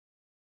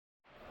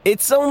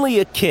It's only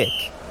a kick,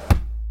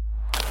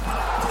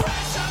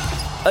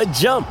 a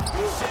jump,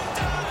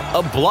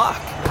 a block.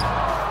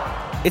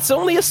 It's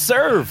only a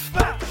serve.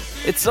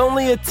 It's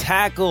only a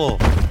tackle,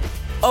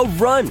 a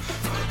run.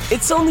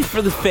 It's only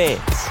for the fans.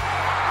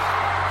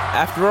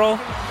 After all,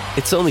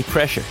 it's only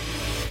pressure.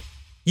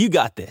 You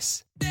got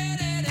this.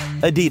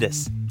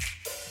 Adidas.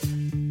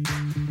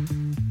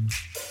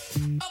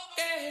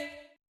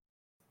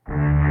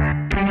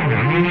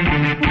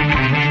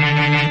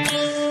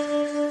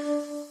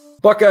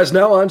 Buckeyes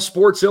Now on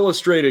Sports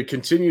Illustrated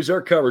continues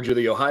our coverage of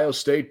the Ohio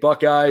State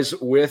Buckeyes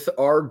with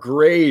our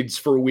grades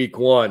for week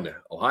one.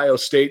 Ohio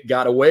State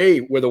got away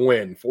with a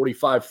win,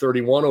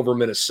 45-31 over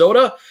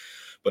Minnesota,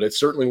 but it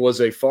certainly was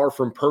a far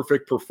from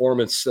perfect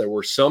performance. There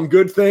were some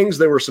good things.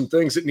 There were some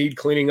things that need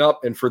cleaning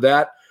up, and for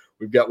that,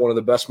 we've got one of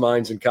the best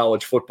minds in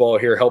college football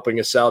here helping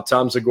us out,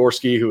 Tom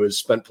Zagorski, who has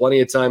spent plenty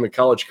of time in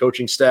college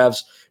coaching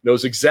staffs,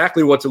 knows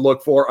exactly what to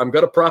look for. I'm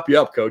going to prop you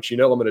up, Coach. You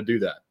know I'm going to do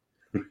that.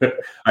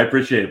 I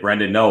appreciate it,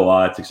 Brendan. No,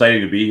 it's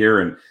exciting to be here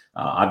and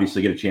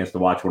obviously get a chance to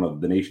watch one of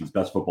the nation's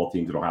best football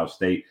teams at Ohio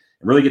State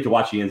and really get to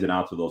watch the ins and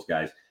outs of those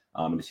guys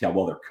and to see how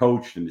well they're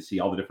coached and to see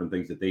all the different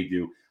things that they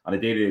do on a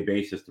day-to-day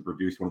basis to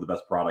produce one of the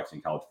best products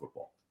in college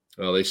football.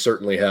 Well, they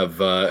certainly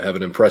have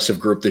an impressive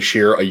group this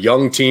year, a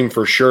young team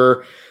for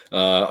sure.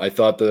 I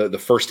thought the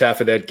first half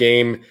of that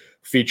game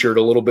featured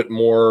a little bit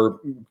more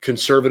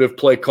conservative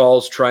play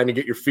calls, trying to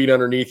get your feet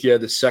underneath you.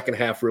 The second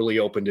half really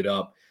opened it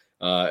up.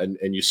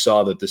 And you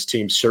saw that this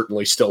team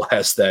certainly still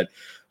has that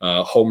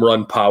home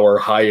run power,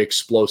 high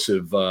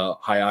explosive,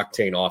 high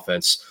octane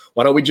offense.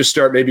 Why don't we just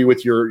start maybe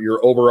with your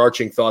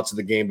overarching thoughts of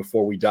the game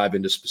before we dive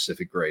into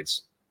specific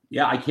grades?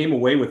 Yeah, I came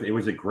away with it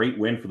was a great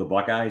win for the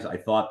Buckeyes. I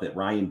thought that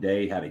Ryan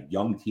Day had a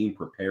young team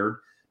prepared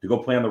to go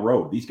play on the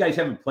road. These guys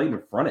haven't played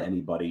in front of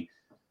anybody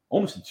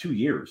almost in 2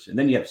 years. And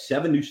then you have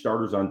 7 new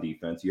starters on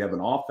defense. You have an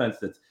offense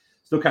that's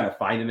still kind of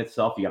finding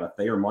itself. You got a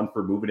Thayer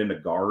Munford moving into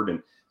guard,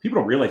 and people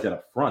don't realize that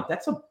up front.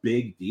 That's a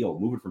big deal,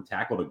 moving from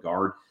tackle to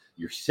guard.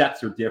 Your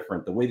sets are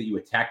different. The way that you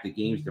attack the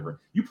game is different.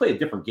 You play a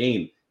different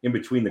game in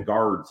between the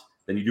guards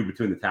than you do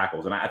between the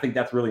tackles. And I think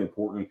that's really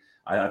important.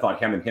 I thought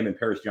him and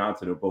Paris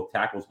Johnson, who are both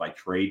tackles by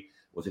trade,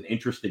 was an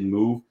interesting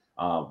move.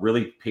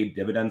 Really paid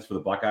dividends for the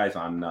Buckeyes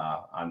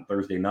on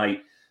Thursday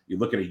night. You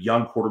look at a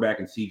young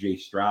quarterback in C.J.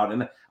 Stroud.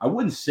 And I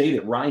wouldn't say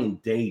that Ryan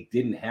Day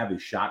didn't have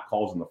his shot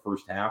calls in the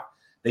first half.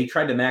 They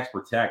tried to max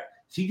protect.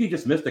 CJ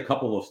just missed a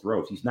couple of those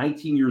throws. He's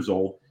 19 years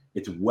old.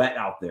 It's wet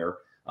out there.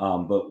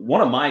 But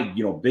one of my,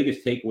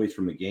 biggest takeaways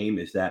from the game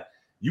is that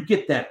you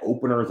get that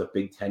opener as a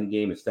Big Ten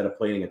game instead of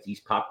playing against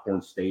East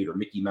Popcorn State or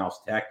Mickey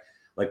Mouse Tech,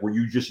 like where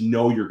you just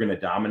know you're going to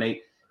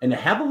dominate, and to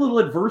have a little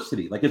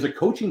adversity. Like as a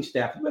coaching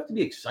staff, you have to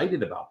be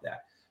excited about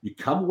that. You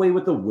come away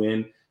with a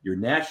win. You're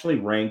nationally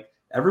ranked.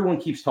 Everyone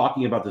keeps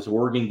talking about this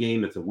Oregon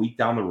game that's a week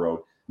down the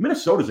road.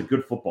 Minnesota's a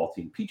good football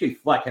team. PJ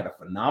Fleck had a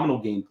phenomenal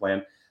game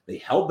plan. They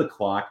held the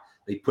clock.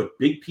 They put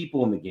big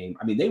people in the game.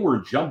 I mean, they were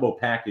a jumbo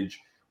package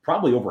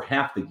probably over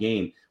half the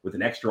game with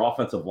an extra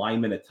offensive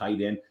lineman at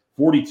tight end.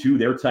 42,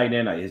 their tight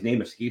end, his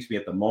name escapes me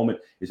at the moment,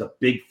 is a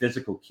big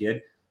physical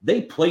kid.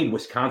 They played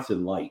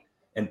Wisconsin light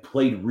and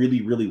played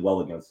really, really well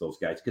against those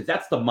guys because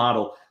that's the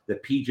model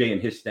that PJ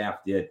and his staff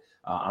did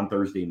on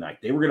Thursday night.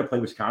 They were going to play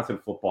Wisconsin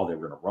football. They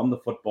were going to run the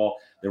football.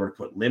 They were going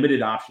to put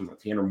limited options on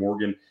Tanner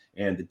Morgan.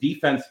 And the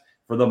defense,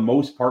 for the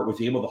most part,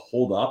 was able to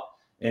hold up.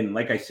 And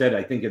like I said,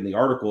 I think in the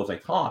article as I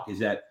talk, is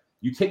that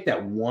you take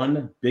that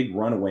one big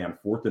runaway on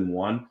 4th and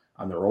 1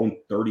 on their own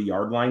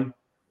 30-yard line.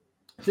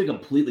 It's a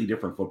completely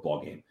different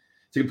football game.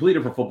 It's a completely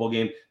different football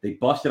game. They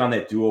busted on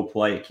that duo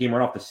play. It came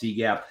right off the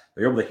C-gap.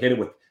 They were able to hit it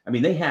with,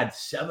 they had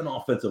 7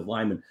 offensive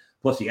linemen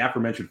plus the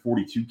aforementioned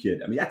 42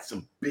 kid. That's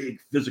some big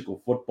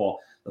physical football.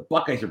 The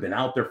Buckeyes have been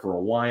out there for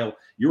a while.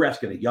 You're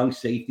asking a young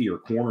safety or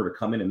corner to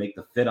come in and make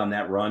the fit on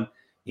that run.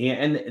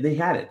 And they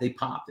had it. They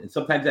popped. And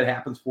sometimes that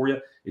happens for you.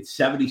 It's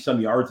 70-some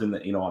yards on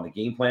the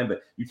game plan,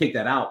 but you take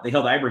that out. They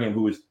held Ibrahim,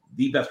 who was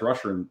the best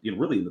rusher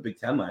really in the Big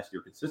Ten last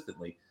year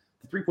consistently,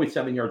 to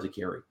 3.7 yards a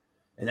carry.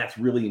 And that's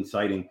really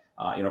exciting,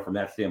 from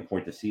that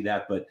standpoint to see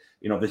that. But,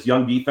 this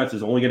young defense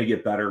is only going to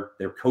get better.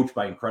 They're coached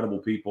by incredible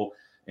people.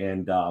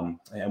 And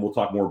we'll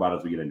talk more about it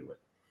as we get into it.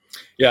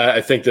 Yeah,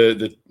 I think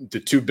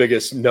the two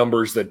biggest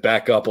numbers that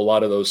back up a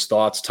lot of those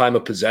thoughts, time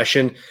of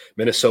possession,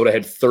 Minnesota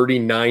had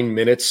 39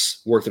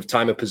 minutes worth of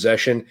time of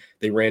possession.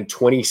 They ran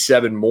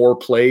 27 more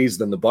plays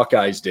than the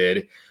Buckeyes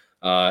did,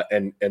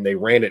 and they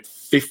ran it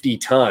 50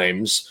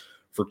 times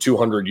for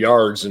 200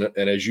 yards. And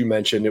as you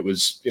mentioned, it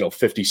was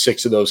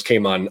 56 of those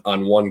came on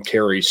one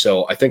carry.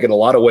 So I think in a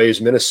lot of ways,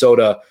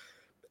 Minnesota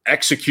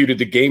executed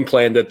the game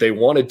plan that they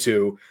wanted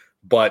to,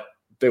 but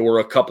there were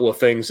a couple of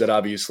things that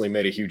obviously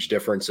made a huge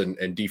difference,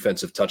 and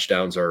defensive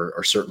touchdowns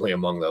are certainly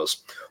among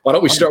those. Why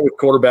don't we start with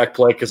quarterback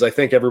play? Because I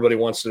think everybody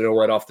wants to know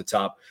right off the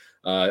top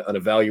an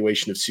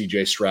evaluation of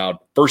C.J. Stroud.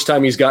 First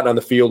time he's gotten on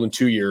the field in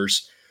 2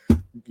 years.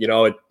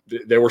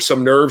 There were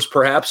some nerves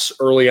perhaps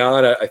early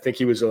on. I think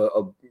he was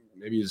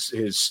maybe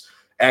his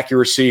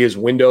accuracy, his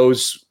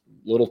windows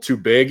a little too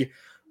big.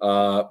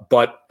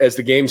 But as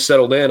the game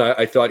settled in,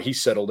 I thought he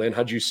settled in.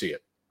 How'd you see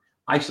it?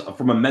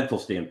 From a mental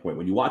standpoint,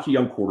 when you watch a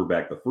young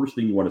quarterback, the first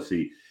thing you want to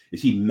see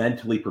is he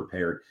mentally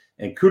prepared.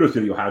 And kudos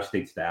to the Ohio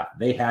State staff.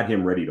 They had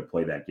him ready to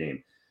play that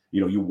game.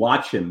 You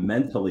watch him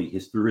mentally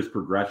through his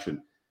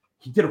progression.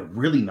 He did a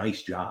really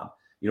nice job.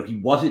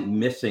 He wasn't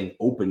missing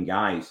open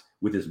guys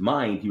with his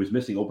mind. He was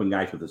missing open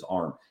guys with his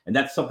arm. And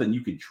that's something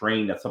you can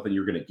train. That's something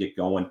you're going to get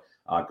going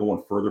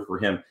further for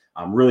him.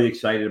 I'm really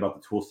excited about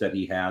the tool set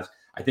he has.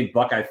 I think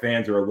Buckeye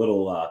fans are a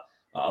little,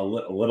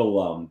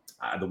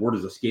 the word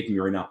is escaping me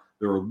right now.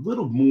 They're a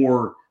little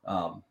more,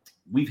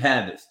 we've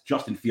had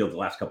Justin Fields the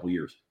last couple of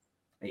years.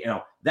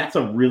 That's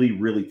a really,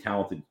 really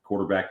talented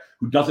quarterback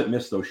who doesn't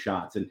miss those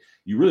shots. And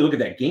you really look at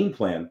that game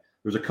plan,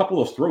 there's a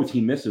couple of those throws he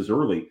misses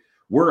early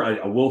where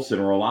a Wilson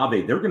or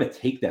Olave, they're going to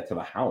take that to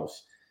the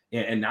house.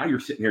 And now you're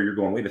sitting here, you're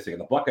going, wait a second,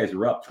 the Buckeyes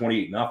are up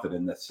 28-0,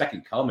 and the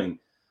second coming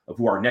of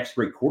who our next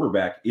great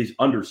quarterback is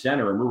under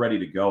center, and we're ready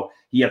to go.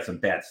 He had some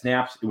bad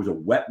snaps. It was a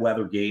wet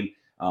weather game.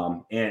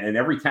 And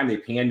every time they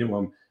panned to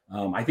him,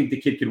 I think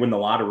the kid could win the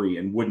lottery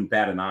and wouldn't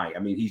bat an eye. I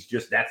mean,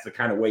 that's the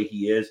kind of way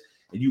he is.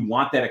 And you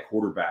want that at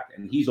quarterback.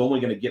 And he's only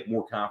going to get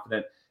more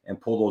confident and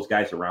pull those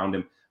guys around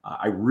him.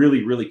 I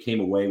really, really came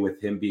away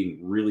with him being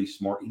really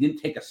smart. He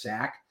didn't take a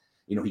sack.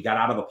 He got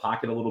out of the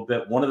pocket a little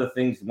bit. One of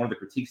the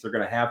critiques they're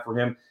going to have for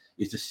him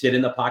is to sit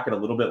in the pocket a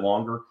little bit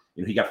longer.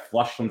 He got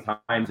flushed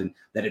sometimes, and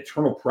that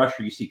internal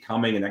pressure you see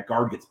coming, and that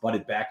guard gets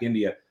butted back into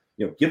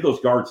you. Give those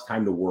guards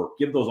time to work.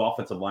 Give those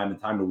offensive linemen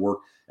time to work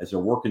as they're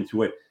working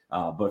to it.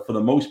 But for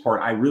the most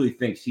part, I really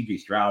think C.J.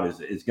 Stroud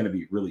is going to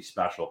be really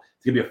special.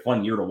 It's going to be a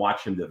fun year to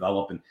watch him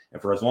develop. And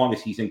for as long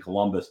as he's in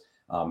Columbus,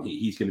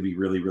 he's going to be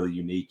really, really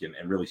unique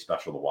and really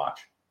special to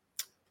watch.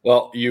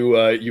 Well, you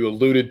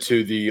alluded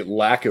to the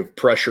lack of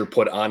pressure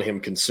put on him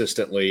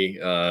consistently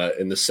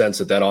in the sense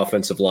that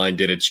offensive line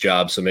did its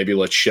job. So maybe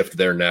let's shift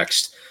there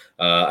next.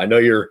 I know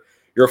you're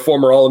a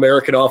former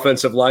All-American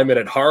offensive lineman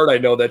at heart. I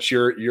know that's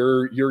your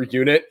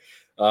unit.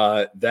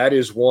 That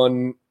is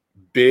one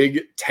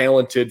big,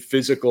 talented,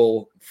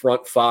 physical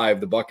front five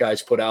the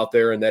Buckeyes put out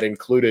there, and that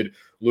included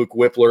Luke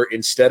Whippler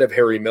instead of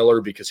Harry Miller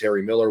because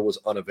Harry Miller was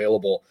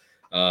unavailable.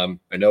 I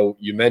know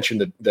you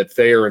mentioned that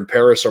Thayer and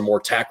Paris are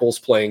more tackles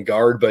playing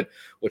guard, but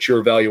what's your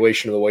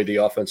evaluation of the way the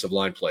offensive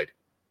line played?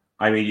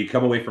 I mean, you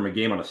come away from a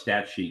game on a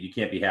stat sheet, you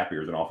can't be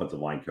happier as an offensive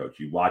line coach.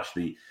 You watch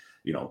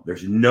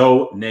there's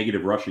no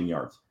negative rushing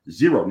yards,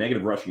 0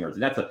 negative rushing yards.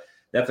 And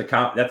that's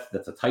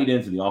a tight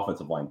ends in the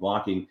offensive line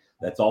blocking.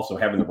 That's also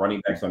having the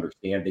running backs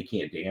understand they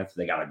can't dance.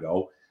 They got to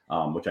go,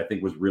 which I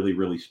think was really,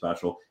 really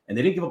special. And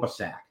they didn't give up a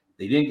sack.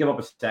 They didn't give up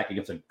a sack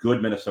against a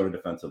good Minnesota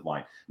defensive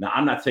line. Now,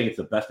 I'm not saying it's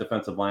the best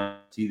defensive line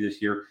to see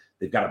this year.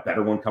 They've got a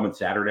better one coming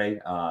Saturday,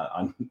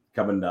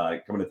 coming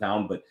to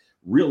town. But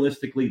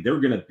realistically, they're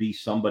going to be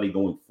somebody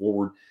going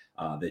forward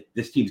that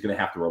this team's going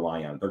to have to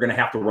rely on. They're going to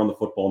have to run the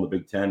football in the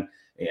Big Ten,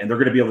 and they're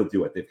going to be able to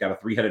do it. They've got a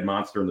 3-headed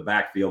monster in the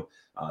backfield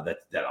that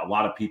a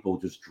lot of people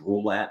just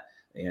drool at.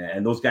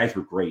 And those guys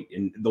were great.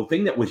 And the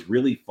thing that was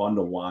really fun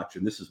to watch,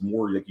 and this is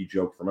more like you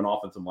joked from an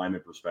offensive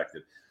lineman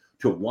perspective,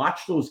 to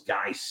watch those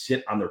guys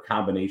sit on their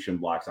combination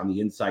blocks, on the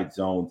inside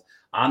zones,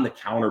 on the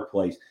counter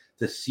plays,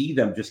 to see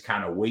them just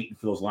kind of waiting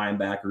for those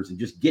linebackers and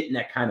just getting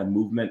that kind of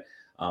movement.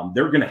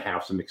 They're going to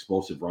have some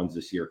explosive runs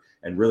this year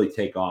and really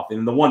take off.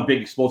 And the one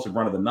big explosive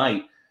run of the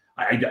night,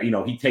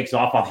 he takes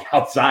off on the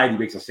outside. He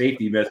makes a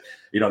safety miss.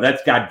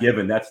 That's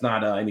God-given. That's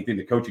not anything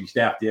the coaching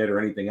staff did or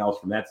anything else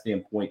from that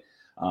standpoint.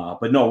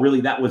 But no, really,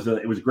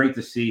 it was great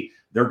to see.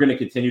 They're going to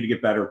continue to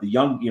get better. The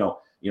young,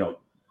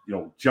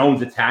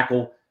 Jones at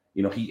tackle,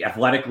 he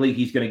athletically,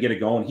 he's going to get it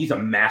going. He's a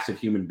massive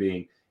human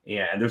being.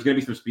 And there's going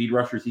to be some speed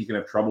rushers he's going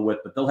to have trouble with,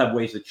 but they'll have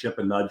ways to chip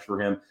and nudge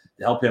for him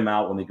to help him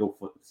out when they go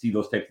see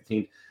those types of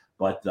teams.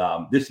 But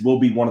this will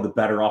be one of the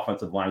better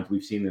offensive lines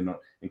we've seen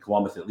in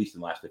Columbus, at least in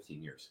the last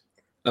 15 years.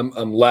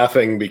 I'm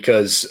laughing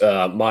because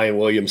Mayan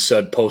Williams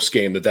said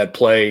post-game that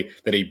play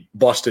that he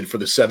busted for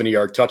the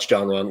 70-yard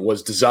touchdown run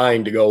was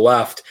designed to go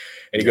left.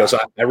 And he goes,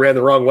 I ran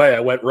the wrong way.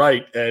 I went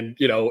right. And,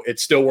 it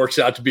still works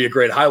out to be a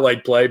great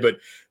highlight play, but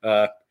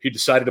he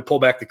decided to pull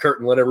back the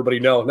curtain and let everybody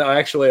know. No,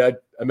 actually, I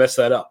messed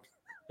that up.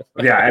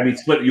 Yeah, I mean,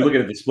 you look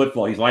at the split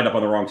fall, he's lined up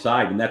on the wrong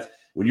side. And that's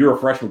when you're a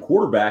freshman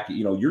quarterback,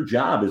 your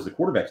job as the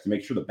quarterback is to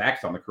make sure the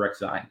back's on the correct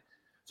side.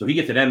 So he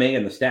gets an MA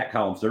in the stat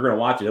column. So they're going to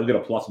watch it. He'll get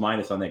a plus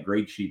minus on that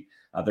grade sheet.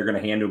 They're going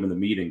to hand to him in the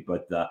meeting.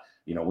 But,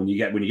 when you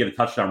get a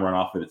touchdown run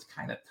off it, it's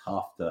kind of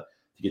tough to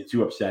get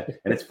too upset.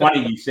 And it's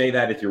funny you say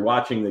that if you're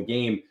watching the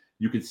game,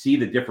 you can see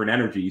the different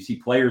energy. You see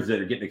players that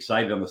are getting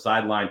excited on the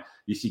sideline.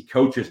 You see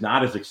coaches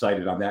not as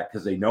excited on that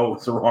because they know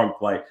it's the wrong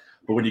play.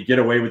 But when you get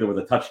away with it with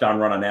a touchdown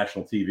run on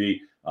national TV,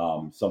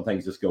 some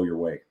things just go your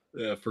way.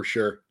 Yeah, for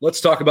sure. Let's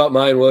talk about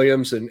Mayan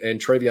Williams and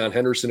Travion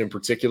Henderson in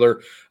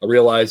particular. I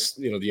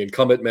realized, the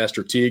incumbent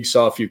Master Teague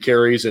saw a few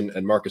carries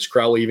and Marcus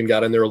Crowley even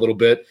got in there a little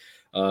bit.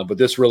 But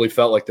this really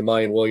felt like the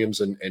Mayan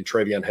Williams and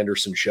Travion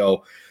Henderson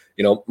show.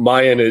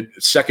 Mayan, a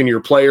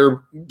second-year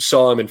player,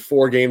 saw him in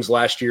 4 games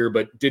last year,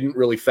 but didn't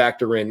really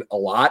factor in a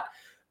lot.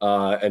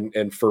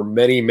 And for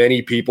many,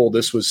 many people,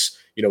 this was,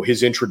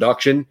 his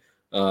introduction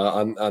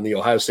on the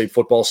Ohio State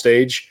football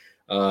stage.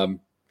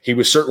 He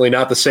was certainly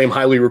not the same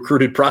highly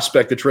recruited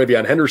prospect that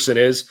TreVeyon Henderson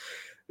is.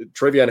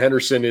 TreVeyon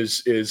Henderson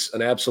is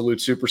an absolute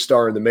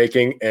superstar in the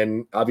making,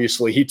 and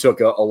obviously he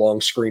took a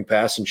long screen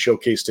pass and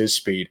showcased his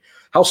speed.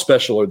 How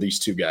special are these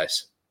two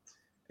guys?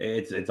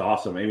 It's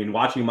awesome. I mean,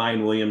 watching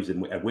Miyan Williams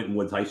at Winton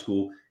Woods High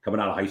School, coming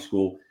out of high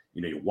school,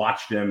 you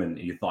watched him and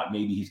you thought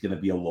maybe he's going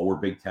to be a lower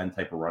Big Ten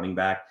type of running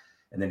back.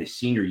 And then his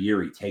senior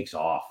year, he takes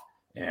off.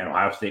 And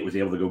Ohio State was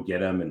able to go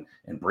get him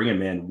and bring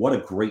him in. What a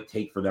great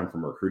take for them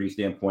from a recruiting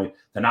standpoint,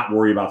 to not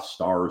worry about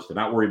stars, to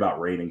not worry about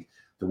ratings,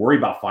 to worry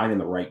about finding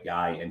the right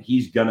guy. And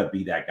he's going to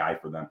be that guy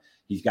for them.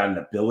 He's got an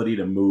ability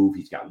to move.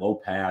 He's got low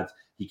pads.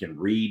 He can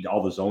read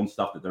all the zone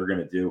stuff that they're going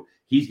to do.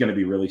 He's going to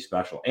be really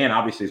special. And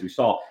obviously, as we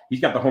saw,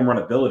 he's got the home run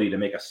ability to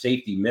make a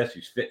safety miss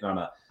who's fitting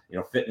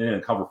in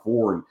a cover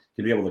 4 and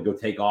can be able to go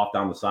take off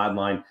down the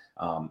sideline.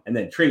 And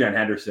then TreVeyon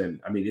Henderson,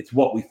 I mean, it's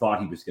what we thought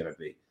he was going to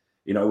be.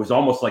 It was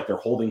almost like they're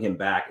holding him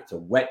back. It's a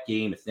wet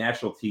game. It's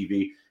national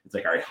TV. It's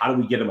like, all right, how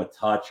do we get him a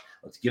touch?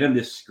 Let's get him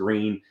this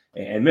screen.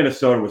 And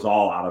Minnesota was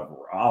all out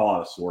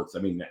of sorts. I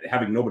mean,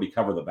 having nobody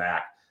cover the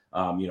back,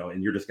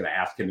 and you're just going to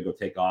ask him to go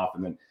take off.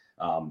 And then,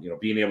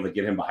 being able to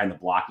get him behind the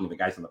blocking of the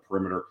guys on the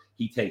perimeter,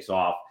 he takes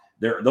off.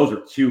 Those are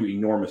two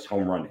enormous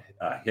home run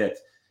hits.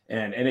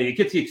 And it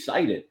gets you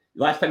excited.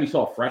 Last time you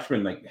saw a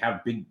freshman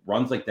have big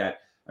runs like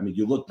that, I mean,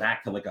 you look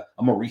back to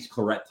a Maurice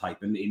Clarett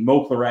type, and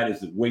Mo Clarett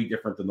is way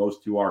different than those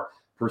two are,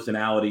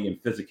 personality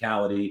and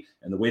physicality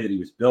and the way that he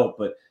was built.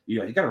 But, you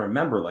got to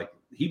remember,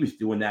 he was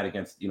doing that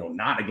against,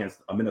 not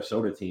against a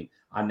Minnesota team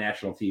on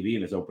national TV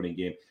in his opening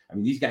game. I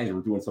mean, these guys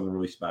were doing something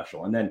really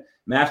special. And then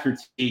Master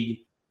Teague,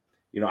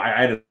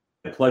 I had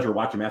the pleasure of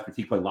watching Master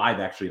Teague play live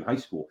actually in high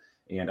school.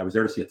 And I was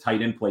there to see a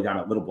tight end play down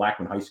at Little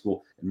Blackman High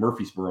School in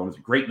Murfreesboro. It was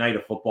a great night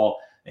of football.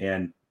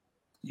 And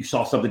you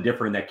saw something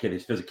different in that kid,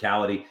 his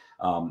physicality.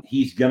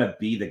 He's going to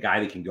be the guy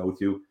they can go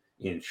to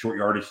in short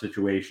yardage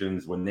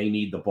situations when they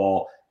need the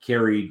ball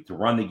carried to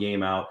run the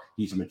game out.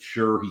 He's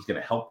mature. He's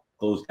going to help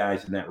those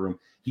guys in that room.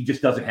 He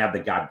just doesn't have the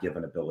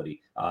God-given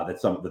ability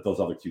that those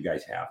other two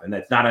guys have. And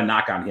that's not a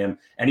knock on him.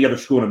 Any other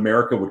school in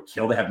America would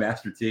kill to have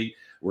Master T.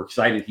 We're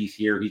excited he's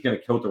here. He's going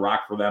to coat the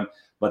rock for them.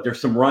 But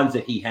there's some runs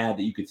that he had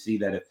that you could see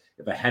that if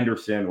a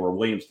Henderson or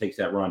Williams takes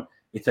that run,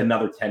 it's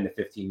another 10 to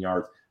 15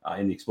 yards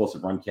in the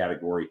explosive run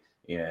category.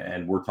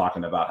 And we're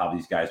talking about how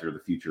these guys are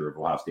the future of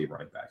Ohio State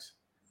running backs.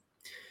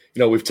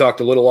 We've talked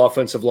a little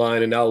offensive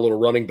line and now a little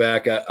running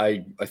back.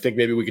 I think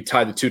maybe we could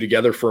tie the two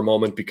together for a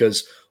moment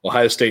because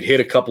Ohio State hit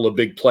a couple of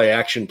big play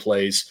action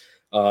plays.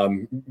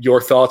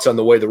 Your thoughts on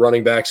the way the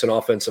running backs and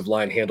offensive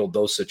line handled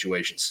those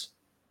situations?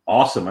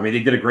 Awesome. I mean, they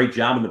did a great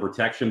job in the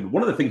protection.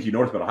 One of the things you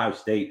notice about Ohio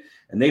State,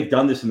 and they've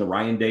done this in the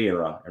Ryan Day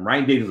era, and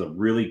Ryan Day does a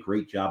really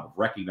great job of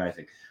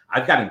recognizing,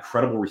 I've got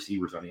incredible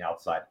receivers on the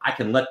outside. I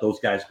can let those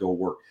guys go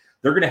work.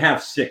 They're going to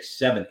have 6,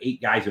 7,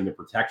 8 guys in the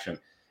protection.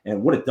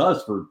 And what it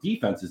does for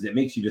defense is it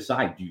makes you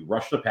decide, do you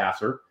rush the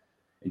passer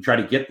and try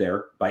to get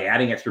there by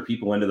adding extra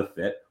people into the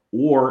fit,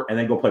 and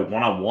then go play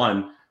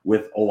one-on-one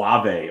with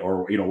Olave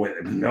or,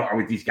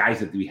 with these guys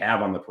that we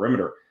have on the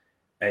perimeter.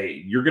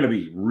 Hey, you're going to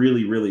be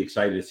really, really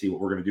excited to see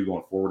what we're going to do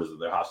going forward as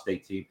the Ohio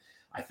State team.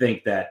 I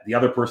think that the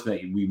other person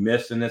that we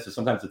miss in this is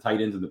sometimes the tight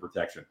ends in the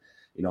protection.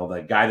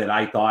 The guy that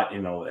I thought,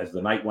 as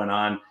the night went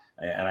on,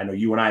 and I know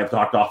you and I have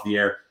talked off the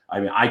air, I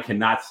mean, I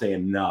cannot say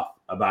enough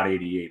about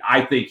 88.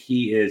 I think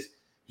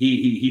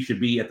he should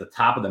be at the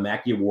top of the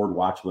Mackey Award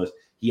watch list.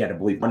 He had, I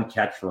believe, 1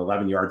 catch for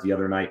 11 yards the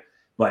other night.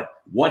 But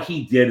what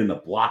he did in the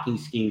blocking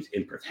schemes,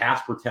 in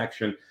pass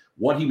protection,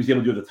 what he was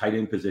able to do at the tight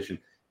end position,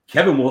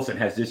 Kevin Wilson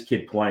has this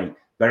kid playing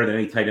better than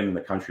any tight end in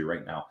the country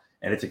right now.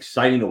 And it's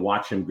exciting to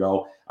watch him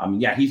go.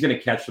 He's going to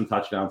catch some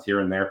touchdowns here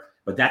and there,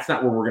 but that's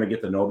not where we're going to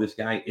get to know this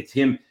guy. It's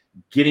him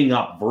getting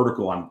up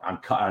vertical on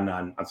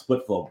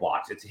split flow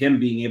blocks. It's him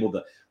being able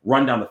to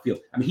run down the field.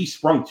 I mean, he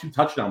sprung 2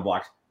 touchdown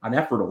blocks on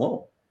effort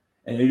alone.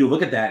 And you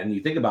look at that and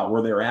you think about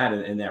where they're at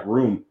in that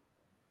room.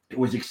 It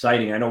was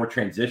exciting. I know we're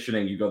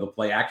transitioning. You go to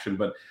play action,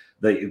 but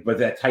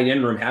that tight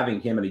end room, having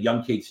him and a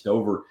young Cade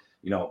Stover,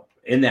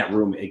 in that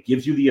room, it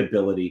gives you the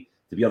ability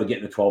to be able to get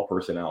into 12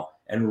 personnel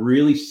and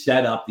really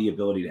set up the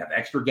ability to have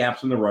extra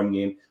gaps in the run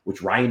game,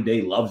 which Ryan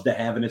Day loves to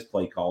have in his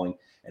play calling,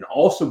 and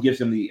also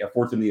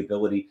affords him the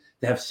ability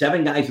to have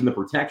 7 guys in the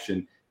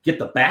protection, get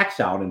the backs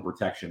out in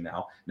protection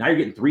now. Now you're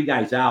getting 3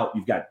 guys out.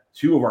 You've got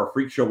 2 of our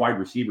freak show wide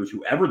receivers,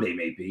 whoever they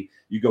may be.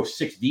 You go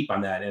 6 deep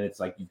on that, and it's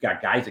like you've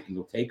got guys that can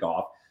go take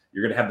off.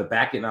 You're going to have the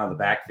back end out of the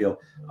backfield.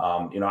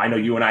 I know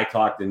you and I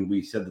talked, and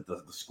we said that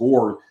the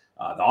score,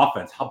 the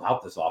offense, how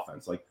about this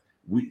offense?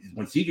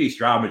 When CJ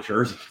Stroud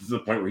matures to the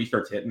point where he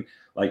starts hitting,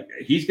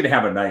 he's going to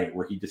have a night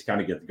where he just kind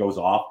of goes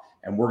off,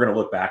 and we're going to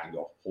look back and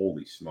go,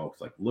 holy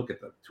smokes, look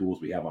at the tools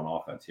we have on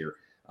offense here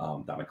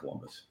down in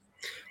Columbus.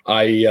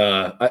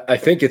 I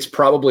think it's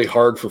probably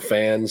hard for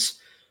fans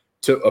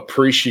to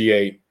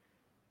appreciate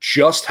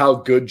just how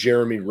good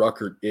Jeremy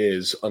Ruckert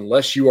is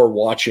unless you are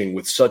watching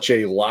with such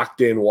a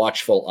locked-in,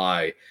 watchful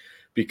eye,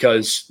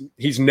 because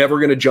he's never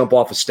going to jump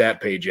off a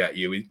stat page at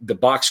you. The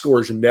box score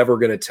is never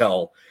going to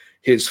tell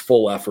his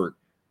full effort.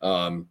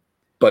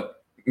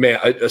 But man,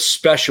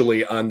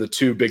 especially on the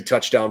two big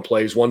touchdown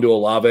plays, one to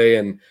Olave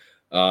and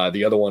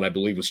the other one, I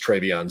believe, was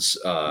Trayvon's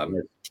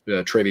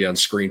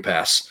screen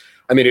pass.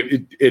 I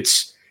mean,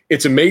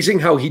 it's amazing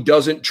how he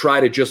doesn't try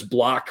to just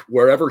block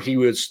wherever he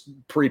was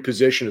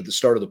pre-positioned at the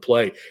start of the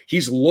play.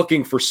 He's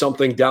looking for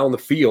something down the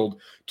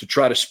field to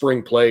try to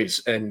spring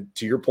plays. And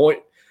to your point,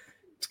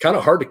 it's kind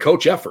of hard to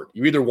coach effort.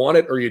 You either want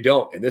it or you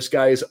don't. And this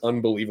guy is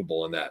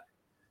unbelievable in that.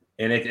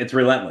 And it's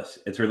relentless.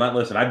 It's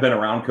relentless. And I've been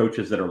around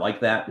coaches that are like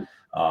that,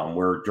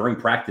 where during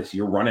practice,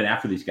 you're running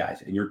after these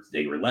guys and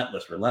they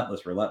relentless.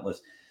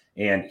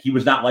 And he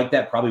was not like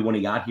that probably when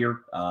he got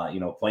here,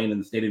 playing in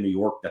the state of New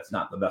York. That's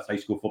not the best high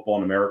school football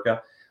in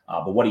America.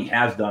 But what he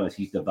has done is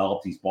he's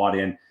developed, he's bought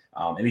in,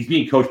 and he's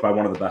being coached by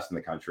one of the best in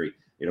the country.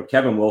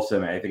 Kevin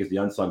Wilson, I think, is the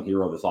unsung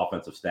hero of this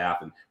offensive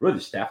staff and really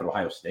the staff at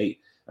Ohio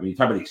State. I mean, you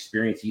talk about the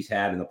experience he's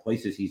had and the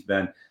places he's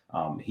been.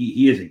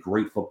 He is a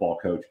great football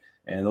coach,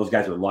 and those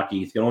guys are lucky.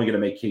 He's only going to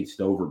make Cade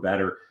Stover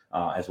better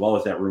as well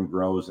as that room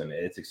grows, and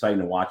it's exciting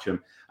to watch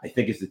him. I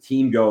think as the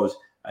team goes,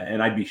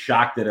 and I'd be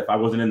shocked that if I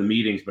wasn't in the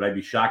meetings, but I'd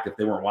be shocked if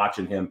they weren't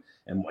watching him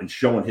and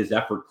showing his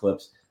effort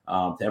clips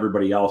to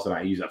everybody else. And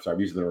I'm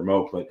using the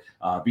remote,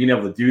 but being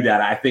able to do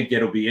that, I think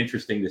it'll be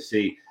interesting to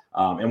see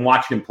and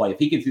watch him play. If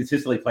he can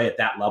consistently play at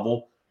that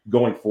level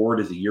going forward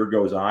as the year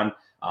goes on,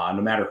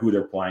 no matter who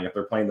they're playing, if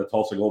they're playing the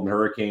Tulsa Golden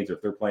Hurricanes, or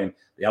if they're playing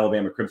the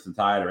Alabama Crimson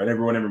Tide, or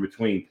everyone in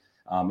between,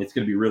 it's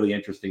going to be really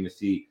interesting to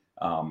see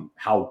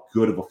how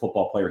good of a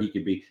football player he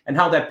can be and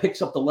how that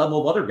picks up the level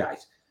of other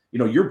guys.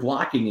 You're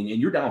blocking and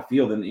you're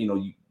downfield, and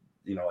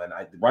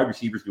the wide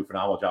receivers do a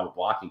phenomenal job of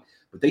blocking,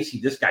 but they see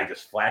this guy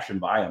just flashing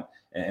by them.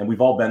 And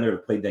we've all been there to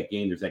play that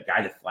game. There's that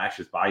guy that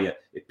flashes by you.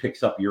 It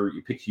picks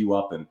you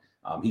up, and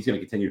he's going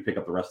to continue to pick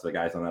up the rest of the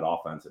guys on that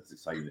offense. It's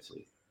exciting to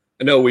see.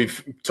 I know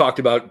we've talked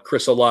about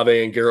Chris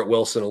Olave and Garrett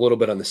Wilson a little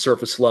bit on the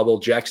surface level.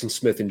 Jackson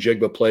Smith and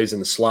Jigba plays in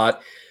the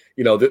slot.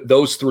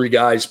 Those three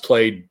guys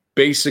played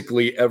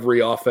basically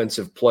every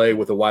offensive play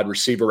with a wide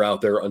receiver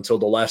out there until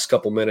the last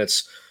couple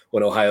minutes,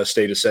 when Ohio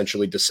State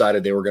essentially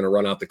decided they were going to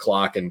run out the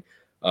clock. And,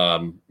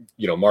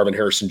 Marvin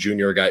Harrison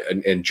Jr.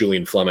 and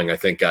Julian Fleming, I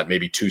think, got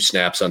maybe 2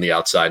 snaps on the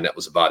outside, and that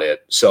was about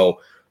it.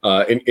 So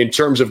in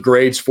terms of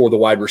grades for the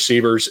wide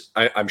receivers,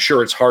 I'm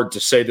sure it's hard to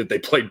say that they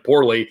played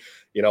poorly.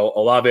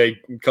 Olave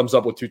comes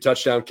up with 2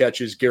 touchdown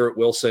catches. Garrett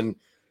Wilson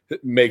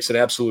makes an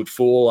absolute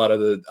fool out of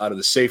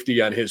the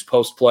safety on his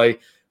post play.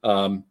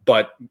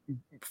 But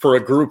for a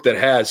group that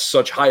has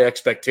such high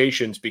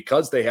expectations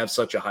because they have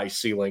such a high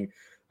ceiling,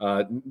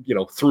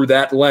 through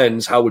that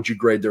lens, how would you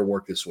grade their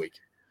work this week?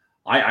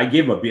 I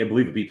gave them I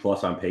believe a B+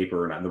 on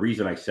paper. And the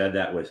reason I said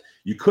that was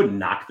you couldn't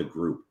knock the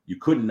group. You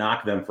couldn't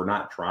knock them for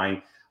not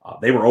trying.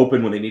 They were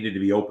open when they needed to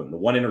be open. The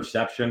one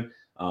interception,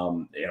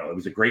 it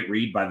was a great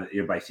read by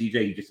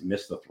CJ. He just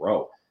missed the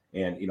throw.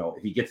 And,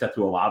 if he gets that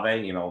to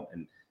Olave,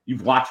 and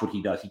you've watched what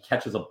he does. He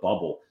catches a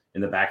bubble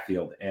in the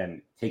backfield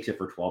and takes it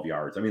for 12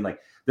 yards. I mean,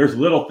 there's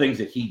little things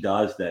that he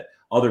does that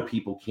other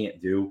people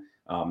can't do.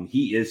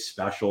 He is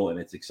special, and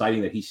it's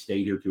exciting that he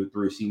stayed here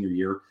through his senior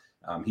year.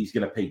 He's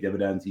going to pay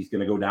dividends. He's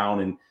going to go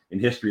down in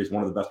history as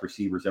one of the best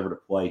receivers ever to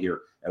play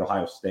here at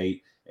Ohio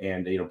State.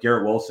 And,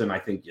 Garrett Wilson, I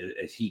think,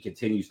 as he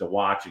continues to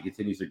watch and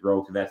continues to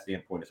grow to that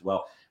standpoint as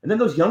well. And then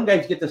those young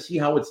guys get to see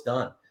how it's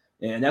done.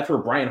 And that's where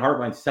Brian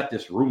Hartline set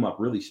this room up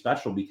really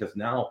special, because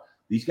now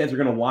these guys are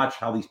going to watch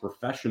how these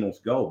professionals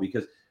go.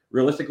 Because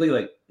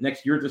realistically,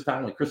 next year at this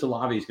time, Chris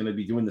Olave is going to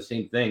be doing the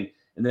same thing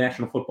in the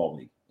National Football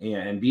League.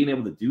 And being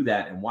able to do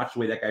that and watch the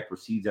way that guy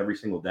proceeds every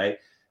single day,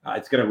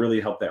 it's going to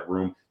really help that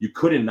room. You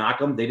couldn't knock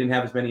them. They didn't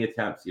have as many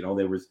attempts.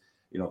 There was,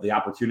 the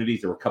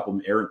opportunities. There were a couple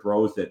of errant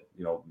throws that,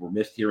 were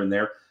missed here and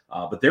there.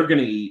 But they're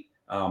going to eat.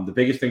 The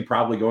biggest thing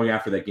probably going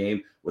after that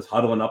game was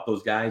huddling up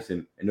those guys.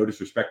 And no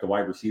disrespect to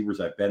wide receivers.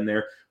 I've been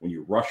there. When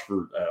you rush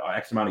for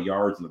X amount of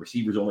yards and the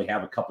receivers only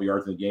have a couple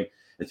yards in the game,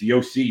 as the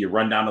OC, you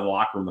run down to the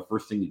locker room. The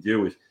first thing you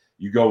do is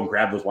you go and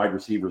grab those wide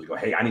receivers and go,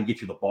 hey, I didn't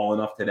get you the ball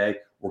enough today.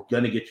 We're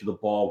going to get you the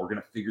ball. We're going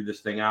to figure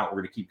this thing out.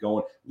 We're going to keep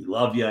going. We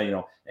love you,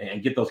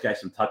 and get those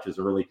guys some touches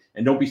early.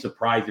 And don't be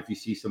surprised if you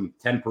see some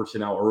 10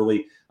 personnel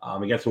early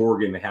against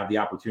Oregon, to have the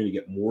opportunity to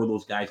get more of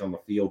those guys on the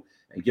field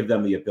and give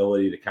them the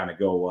ability to kind of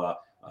go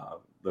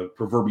the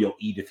proverbial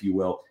eat, if you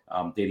will,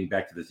 dating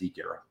back to the Zeke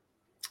era.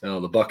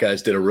 The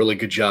Buckeyes did a really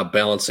good job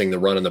balancing the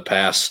run and the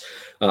pass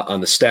on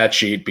the stat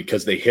sheet,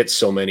 because they hit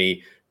so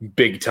many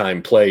big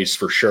time plays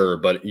for sure.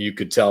 But you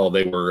could tell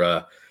they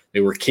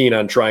were keen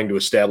on trying to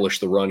establish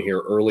the run here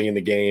early in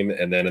the game.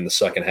 And then in the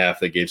second half,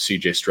 they gave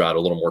CJ Stroud a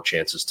little more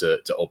chances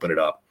to open it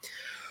up.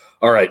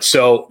 All right.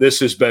 So this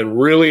has been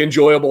really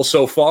enjoyable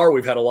so far.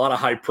 We've had a lot of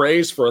high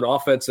praise for an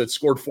offense that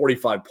scored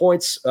 45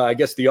 points. I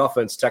guess the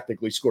offense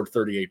technically scored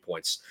 38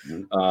 points,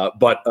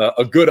 but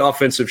a good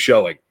offensive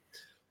showing.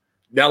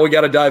 Now we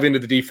got to dive into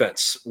the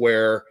defense,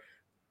 where,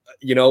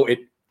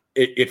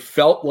 it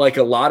felt like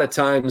a lot of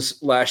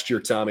times last year,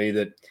 Tommy,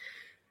 that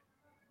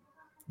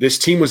this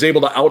team was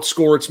able to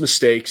outscore its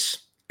mistakes.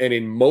 And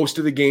in most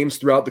of the games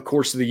throughout the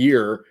course of the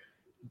year,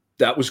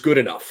 that was good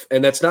enough.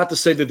 And that's not to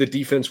say that the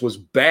defense was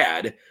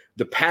bad,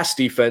 the pass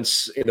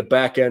defense in the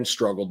back end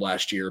struggled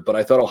last year, but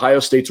I thought Ohio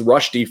State's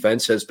rush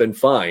defense has been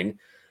fine.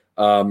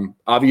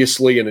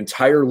 Obviously, an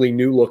entirely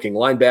new-looking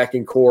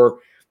linebacking core,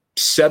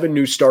 7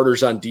 new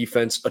starters on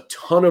defense, a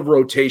ton of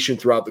rotation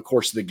throughout the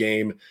course of the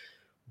game,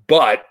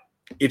 but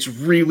it's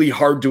really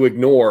hard to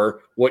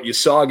ignore what you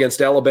saw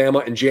against Alabama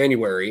in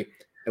January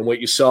and what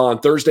you saw on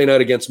Thursday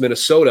night against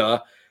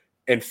Minnesota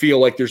and feel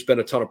like there's been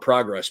a ton of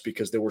progress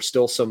because there were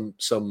still some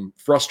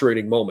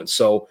frustrating moments.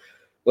 So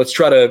let's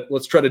try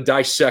to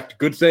dissect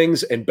good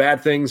things and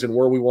bad things and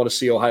where we want to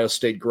see Ohio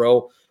State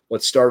grow.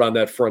 Let's start on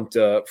that front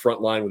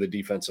line with the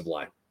defensive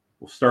line.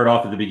 We'll start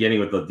off at the beginning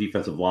with the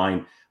defensive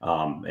line.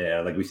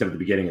 Like we said at the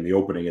beginning in the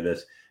opening of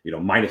this,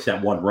 minus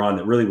that one run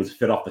that really was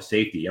fit off the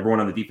safety. Everyone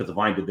on the defensive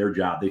line did their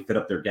job. They fit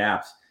up their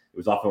gaps. It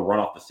was off a run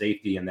off the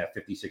safety and that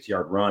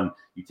 56-yard run.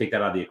 You take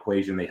that out of the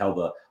equation. They held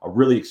a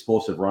really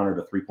explosive runner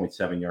to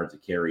 3.7 yards a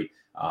carry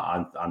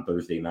on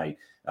Thursday night.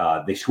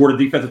 They scored a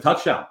defensive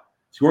touchdown.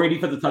 Scoring a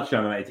defensive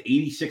touchdown, it's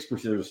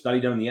 86%. There's a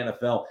study done in the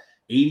NFL.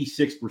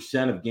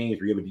 86% of games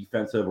where you have a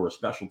defensive or a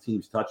special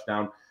teams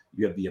touchdown,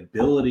 you have the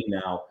ability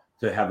now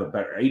to have a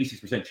better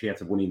 86%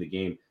 chance of winning the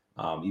game,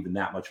 even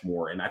that much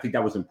more. And I think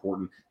that was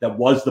important. That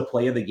was the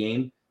play of the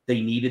game. They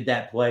needed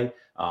that play.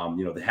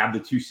 To have the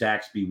 2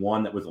 sacks be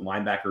one that was a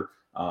linebacker.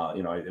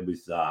 It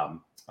was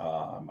I'm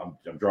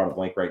drawing a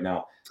blank right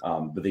now,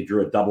 but they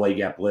drew a double A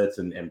gap blitz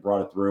and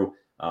brought it through.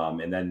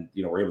 And then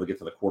we're able to get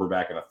to the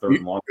quarterback in a third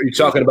and long. Are you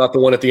talking about the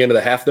one at the end of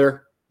the half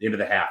there? The end of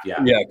the half,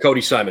 yeah. Yeah,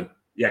 Cody Simon.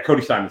 Yeah,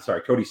 Cody Simon.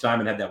 Sorry, Cody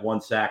Simon had that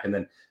 1 sack, and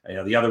then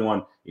the other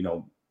one.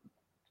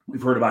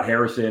 We've heard about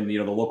Harrison, the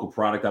local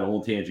product out of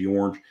Old Tangy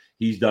Orange.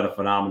 He's done a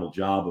phenomenal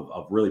job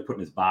of really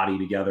putting his body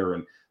together,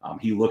 and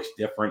he looks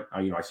different.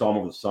 I saw him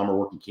over the summer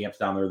working camps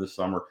down there this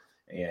summer,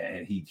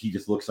 and he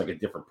just looks like a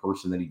different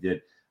person than he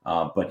did.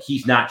 But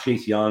he's not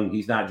Chase Young.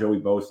 He's not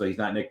Joey Bosa. He's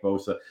not Nick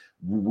Bosa.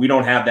 We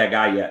don't have that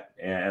guy yet,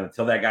 and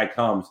until that guy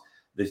comes,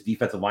 this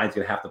defensive line is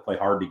going to have to play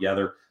hard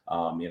together.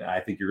 I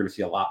think you're going to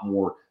see a lot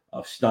more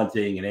of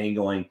stunting and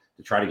angling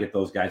to try to get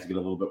those guys to get a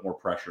little bit more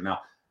pressure. Now,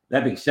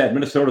 that being said,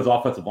 Minnesota's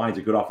offensive line is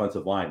a good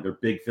offensive line. They're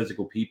big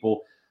physical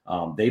people.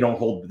 They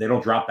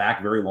don't drop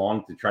back very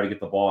long to try to get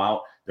the ball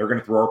out. They're going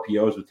to throw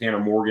RPOs with Tanner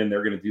Morgan.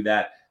 They're going to do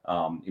that.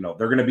 They're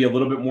going to be a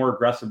little bit more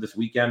aggressive this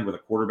weekend with a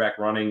quarterback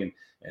running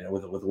and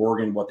with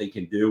Oregon, what they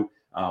can do.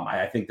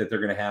 I think that they're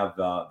going to have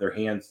their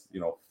hands,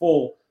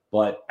 full,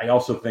 but I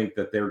also think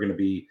that they're going to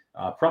be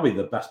probably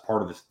the best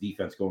part of this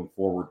defense going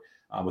forward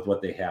with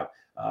what they have.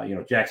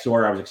 Jack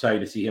Sawyer, I was excited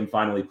to see him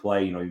finally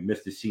play. He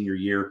missed his senior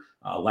year,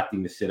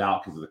 electing to sit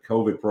out because of the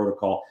COVID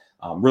protocol.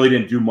 Really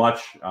didn't do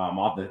much on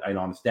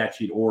the stat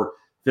sheet or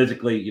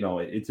physically.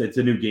 It's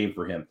a new game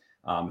for him.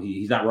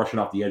 He's not rushing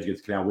off the edge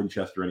against Canal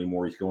Winchester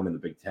anymore. He's going in the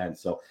Big Ten.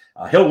 So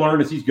he'll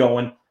learn as he's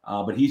going,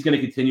 but he's going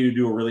to continue to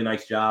do a really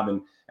nice job.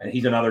 And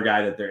he's another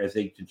guy that as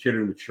they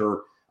continue to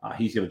mature,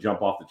 he's going to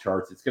jump off the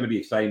charts. It's going to be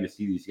exciting to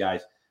see these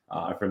guys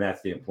from that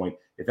standpoint.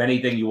 If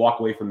anything, you walk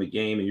away from the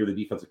game and you're the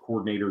defensive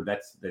coordinator,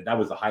 that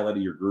was the highlight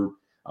of your group.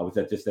 Was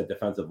that just that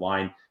defensive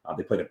line?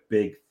 They played a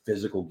big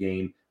physical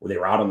game where they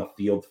were out on the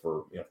field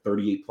for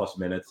 38 plus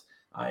minutes.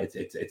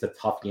 It's a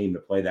tough game to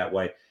play that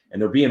way,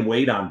 and they're being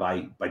weighed on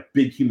by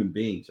big human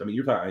beings. I mean,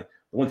 you're talking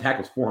the one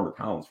tackle's 400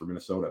 pounds for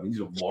Minnesota. I mean,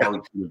 these are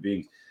large human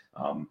beings.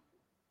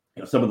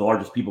 Some of the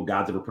largest people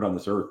God's ever put on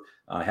this earth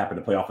happened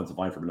to play offensive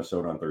line for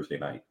Minnesota on Thursday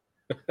night.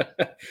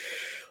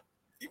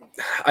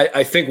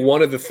 I think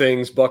one of the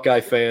things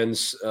Buckeye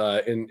fans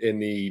in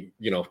the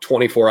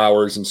 24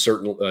 hours and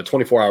certain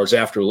 24 hours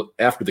after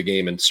the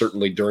game and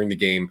certainly during the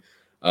game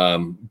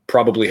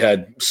probably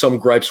had some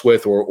gripes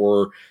with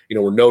or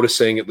were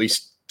noticing, at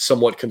least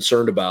somewhat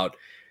concerned about.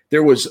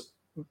 There was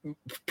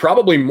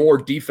probably more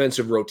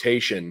defensive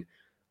rotation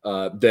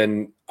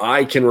than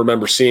I can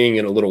remember seeing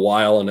in a little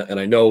while, and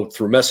I know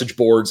through message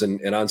boards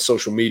and on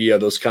social media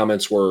those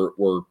comments were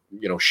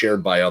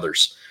shared by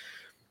others.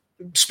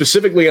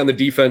 Specifically on the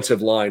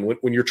defensive line,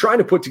 when you're trying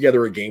to put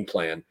together a game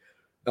plan,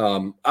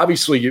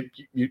 obviously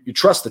you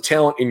trust the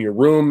talent in your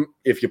room.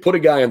 If you put a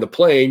guy on the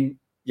plane,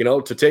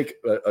 to take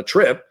a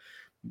trip,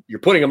 you're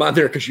putting him on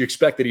there because you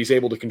expect that he's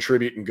able to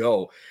contribute and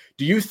go.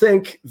 Do you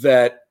think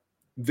that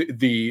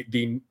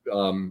the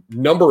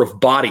number of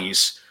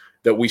bodies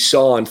that we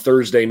saw on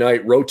Thursday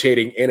night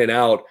rotating in and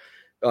out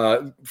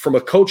from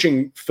a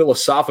coaching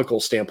philosophical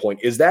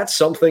standpoint, is that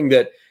something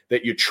that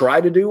you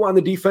try to do on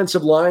the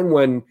defensive line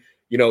when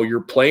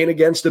you're playing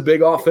against a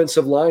big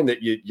offensive line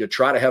that you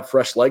try to have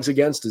fresh legs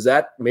against? Is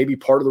that maybe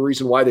part of the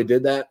reason why they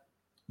did that?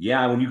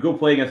 Yeah, when you go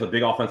play against a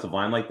big offensive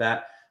line like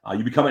that,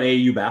 you become an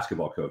AAU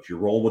basketball coach. You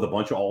roll with a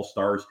bunch of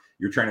all-stars.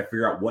 You're trying to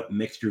figure out what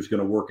mixture is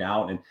going to work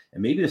out. And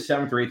maybe the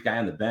 7th or 8th guy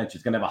on the bench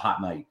is going to have a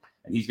hot night.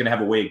 And he's going to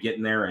have a way of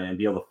getting there and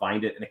be able to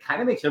find it. And it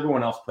kind of makes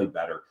everyone else play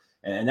better.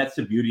 And that's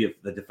the beauty of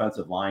the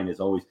defensive line is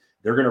always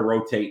they're going to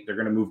rotate. They're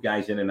going to move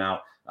guys in and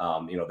out.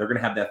 They're going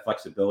to have that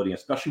flexibility,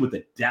 especially with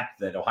the depth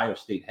that Ohio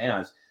State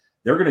has.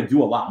 They're going to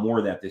do a lot more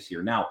of that this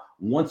year. Now,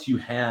 once you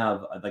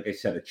have, like I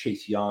said, a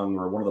Chase Young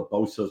or one of the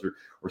Bosas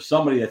or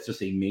somebody that's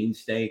just a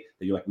mainstay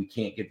that you're like, we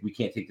can't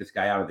take this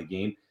guy out of the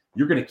game.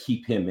 you're going to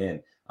keep him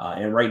in.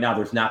 And right now,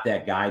 there's not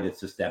that guy that's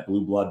just that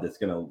blue blood that's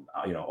going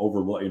to,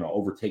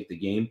 overtake the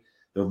game.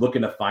 They're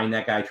looking to find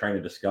that guy, trying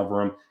to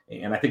discover him.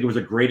 And I think it was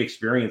a great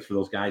experience for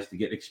those guys to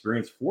get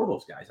experience for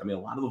those guys. I mean,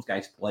 a lot of those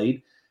guys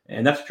played,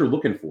 and that's what you're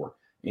looking for.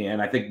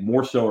 And I think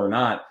more so or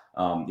not,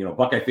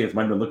 Buckeye fans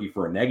might have been looking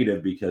for a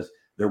negative because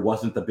there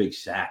wasn't the big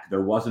sack.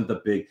 There wasn't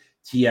the big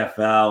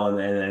TFL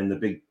and the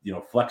big,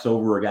 flex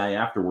over a guy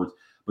afterwards.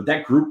 But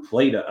that group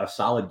played a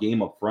solid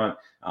game up front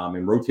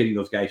and rotating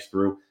those guys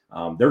through.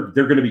 They're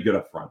going to be good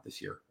up front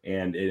this year.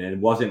 And it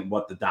wasn't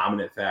what the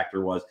dominant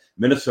factor was.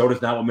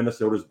 Minnesota's not what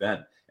Minnesota's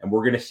been. And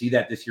we're going to see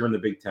that this year in the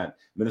Big Ten.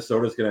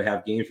 Minnesota's going to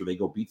have games where they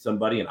go beat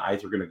somebody and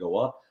eyes are going to go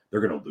up. They're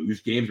going to lose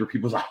games where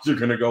people's eyes are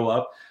going to go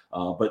up.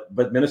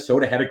 But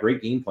Minnesota had a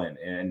great game plan,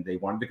 and they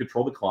wanted to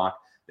control the clock.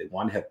 They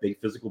wanted to have big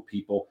physical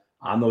people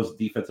on those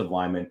defensive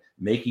linemen,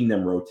 making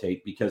them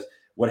rotate. Because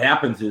what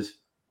happens is,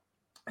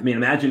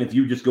 imagine if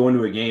you just go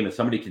into a game and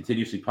somebody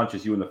continuously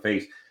punches you in the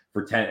face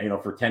for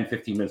 10,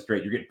 15 minutes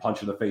straight. You're getting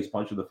punched in the face,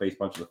 punch in the face,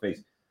 punch in the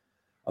face.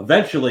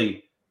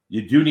 Eventually,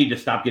 you do need to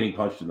stop getting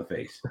punched in the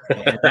face.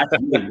 And that's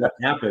really what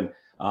happened.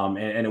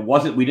 And it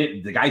wasn't,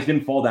 the guys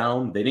didn't fall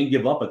down. They didn't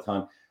give up a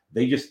ton.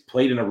 They just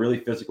played in a really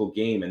physical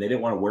game, and they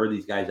didn't want to wear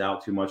these guys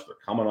out too much. They're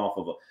coming off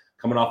of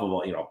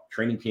a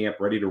training camp,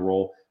 ready to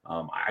roll.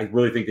 I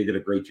really think they did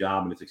a great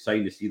job, and it's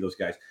exciting to see those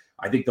guys.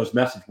 I think those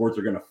message boards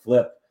are going to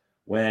flip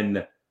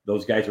when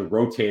those guys are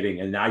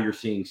rotating, and now you're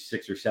seeing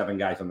 6 or 7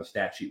 guys on the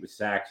stat sheet with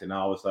sacks, and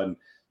now all of a sudden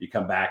you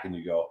come back and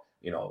you go,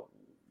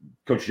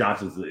 Coach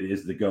Johnson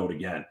is the GOAT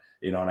again.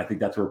 And I think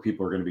that's where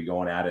people are going to be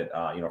going at it,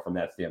 from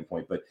that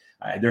standpoint. But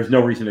there's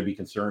no reason to be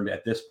concerned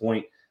at this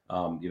point.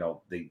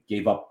 They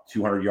gave up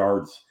 200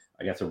 yards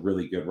against a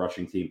really good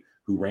rushing team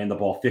who ran the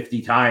ball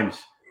 50 times.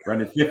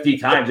 Brendan, 50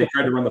 times they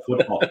tried to run the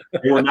football.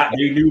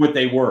 They knew what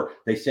they were.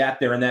 They sat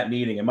there in that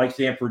meeting. And Mike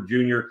Sanford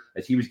Jr.,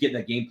 as he was getting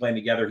that game plan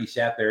together, he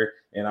sat there.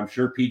 And I'm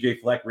sure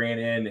PJ Fleck ran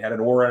in, had an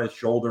oar on his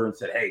shoulder and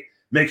said, hey,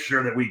 make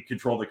sure that we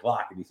control the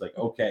clock. And he's like,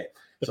 okay.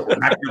 So we're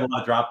not going to have a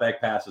lot of drop back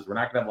passes. We're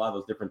not going to have a lot of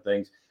those different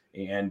things.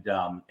 And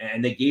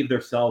they gave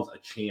themselves a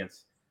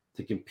chance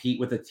to compete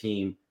with a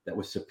team that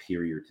was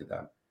superior to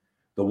them.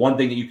 The one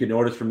thing that you could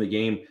notice from the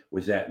game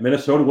was that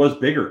Minnesota was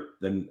bigger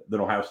than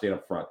Ohio State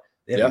up front.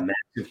 They had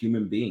massive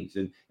human beings.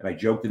 And I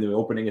joked in the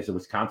opening as a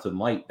Wisconsin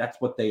Light.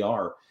 That's what they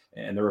are.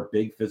 And they're a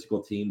big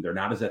physical team. They're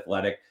not as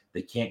athletic.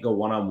 They can't go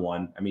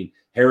one-on-one.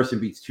 Harrison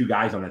beats 2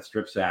 guys on that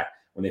strip sack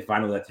when they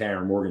finally let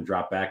Tanner Morgan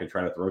drop back and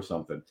try to throw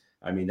something.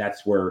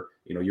 That's where,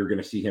 you're going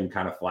to see him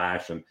kind of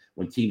flash. And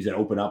when teams that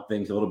open up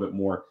things a little bit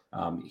more,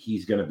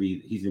 he's going to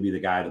be the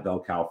guy, the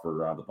bell cow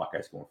for the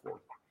Buckeyes going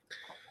forward.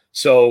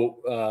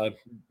 So,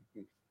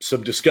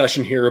 some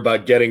discussion here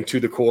about getting to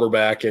the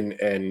quarterback and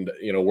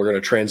we're going to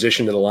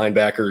transition to the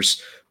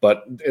linebackers,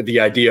 but the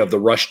idea of the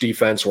rush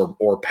defense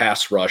or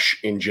pass rush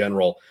in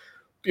general,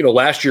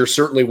 last year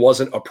certainly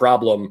wasn't a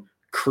problem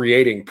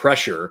creating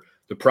pressure.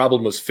 The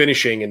problem was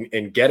finishing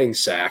and getting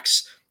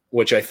sacks,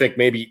 which I think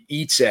maybe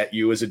eats at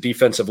you as a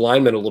defensive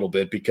lineman a little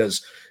bit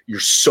because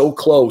you're so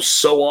close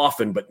so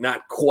often, but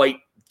not quite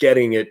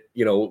getting it,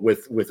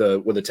 with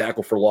a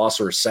tackle for loss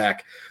or a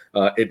sack,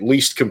 at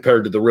least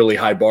compared to the really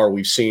high bar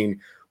we've seen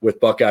with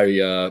Buckeye,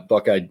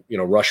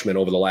 rushmen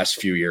over the last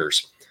few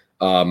years.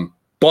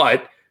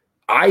 But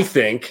I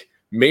think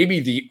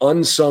maybe the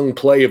unsung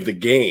play of the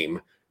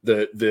game,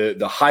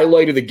 the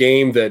highlight of the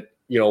game that,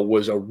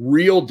 was a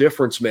real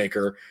difference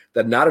maker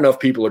that not enough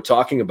people are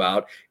talking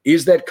about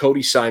is that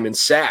Cody Simon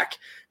sack.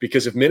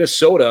 Because if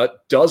Minnesota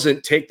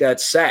doesn't take that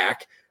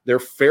sack, they're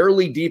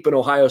fairly deep in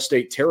Ohio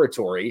State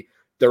territory.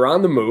 They're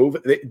on the move.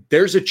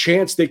 There's a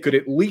chance they could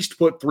at least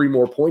put 3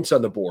 more points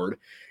on the board.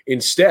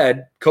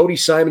 Instead, Cody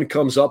Simon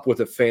comes up with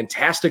a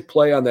fantastic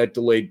play on that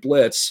delayed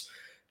blitz,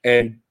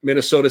 and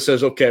Minnesota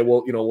says, okay,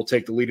 well, we'll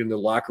take the lead in the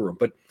locker room.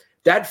 But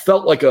that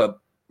felt like a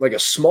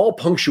small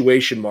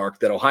punctuation mark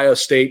that Ohio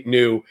State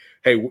knew,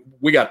 hey,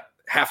 we got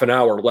half an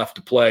hour left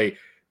to play,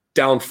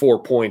 down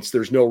 4 points.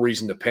 There's no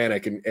reason to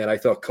panic. And I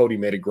thought Cody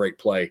made a great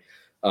play.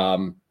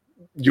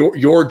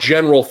 Your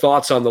general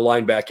thoughts on the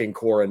linebacking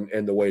core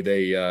and the way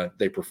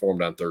they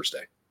performed on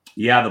Thursday?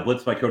 Yeah, the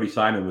blitz by Cody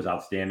Simon was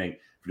outstanding.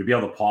 To be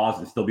able to pause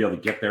and still be able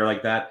to get there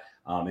like that,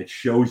 it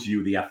shows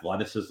you the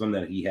athleticism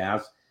that he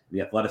has, the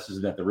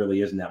athleticism that there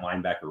really is in that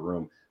linebacker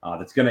room.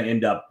 That's going to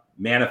end up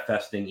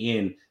manifesting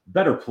in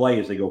better play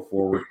as they go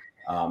forward.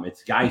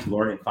 It's guys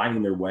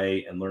finding their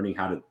way and learning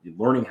how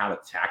to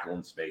tackle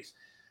in space.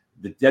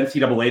 The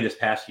NCAA this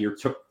past year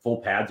took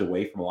full pads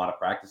away from a lot of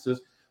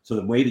practices. So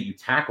the way that you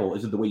tackle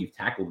isn't the way you've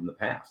tackled in the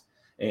past.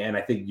 And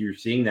I think you're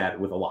seeing that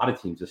with a lot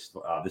of teams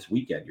this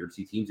weekend. You're going to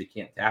see teams that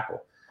can't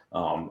tackle.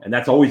 And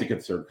that's always a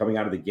concern coming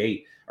out of the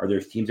gate. Are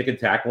there's teams that can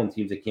tackle and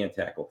teams that can't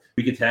tackle?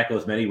 We can tackle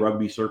as many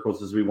rugby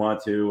circles as we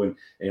want to, and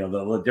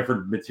the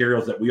different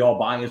materials that we all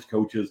buy as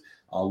coaches,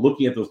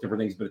 looking at those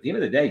different things. But at the end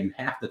of the day, you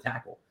have to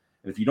tackle.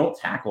 And if you don't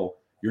tackle,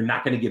 you're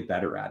not going to get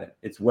better at it.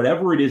 It's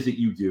whatever it is that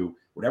you do,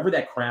 whatever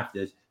that craft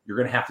is, you're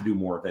going to have to do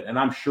more of it. And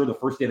I'm sure the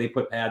first day they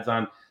put pads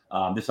on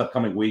this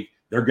upcoming week,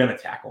 they're going to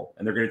tackle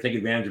and they're going to take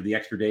advantage of the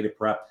extra day to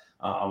prep.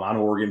 on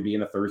Oregon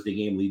being a Thursday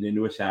game leading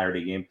into a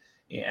Saturday game.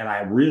 And I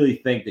really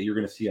think that you're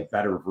going to see a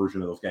better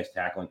version of those guys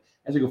tackling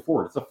as they go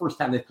forward. It's the first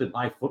time they've played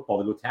live football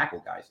to go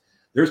tackle guys.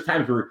 There's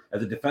times where,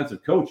 as a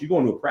defensive coach, you go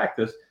into a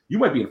practice, you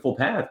might be in full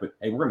pads, but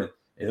hey,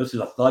 this is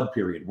a thud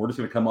period. We're just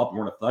going to come up and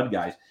we're going to thud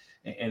guys.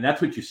 And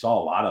that's what you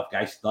saw a lot of,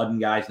 guys thudding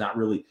guys, not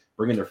really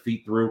bringing their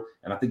feet through.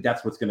 And I think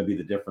that's what's going to be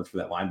the difference for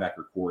that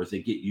linebacker core, is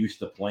they get used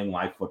to playing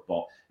live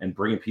football and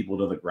bringing people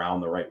to the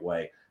ground the right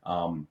way.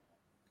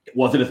 It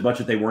wasn't as much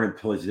that they weren't in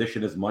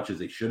position as much as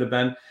they should have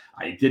been.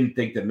 I didn't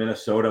think that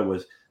Minnesota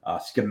was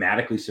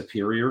schematically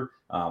superior.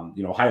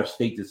 Ohio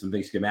State did some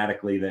things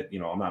schematically that,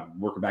 I'm not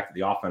working back to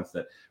the offense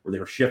where they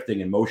were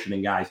shifting and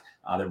motioning guys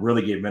that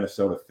really gave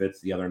Minnesota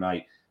fits the other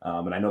night.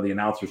 And I know the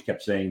announcers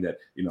kept saying that,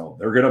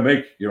 they're going to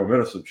make,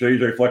 Minnesota,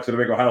 JJ Fleck's going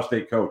to make Ohio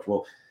State coach.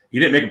 Well, he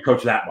didn't make him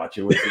coach that much.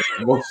 It was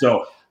more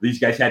so these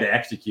guys had to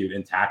execute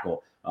and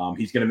tackle.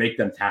 He's going to make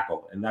them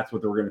tackle. And that's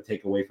what they're going to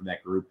take away from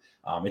that group.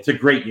 It's a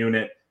great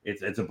unit.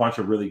 It's a bunch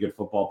of really good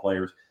football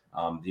players.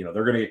 They're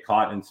going to get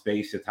caught in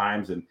space at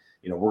times. And,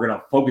 we're going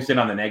to focus in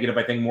on the negative,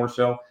 I think, more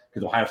so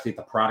because Ohio State,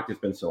 the product has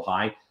been so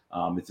high.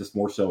 It's just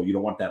more so you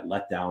don't want that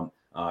letdown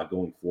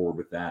going forward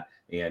with that.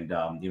 And,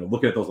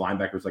 looking at those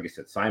linebackers, like I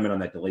said, Simon on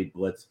that delayed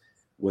blitz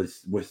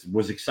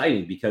was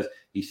exciting because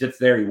he sits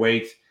there, he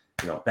waits,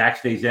 back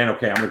stays in.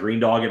 Okay, I'm going to green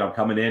dog it. I'm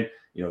coming in.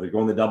 They're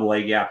going the double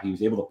A gap. He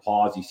was able to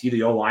pause. You see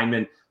the O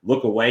lineman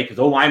look away because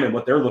O lineman,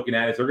 what they're looking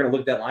at is they're going to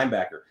look at that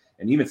linebacker.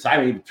 And even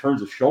Simon even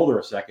turns his shoulder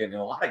a second.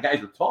 And a lot of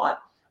guys are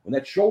taught when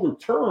that shoulder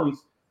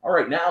turns, all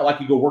right, now I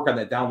can go work on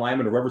that down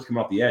lineman or whoever's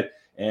coming off the edge.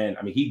 And,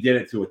 he did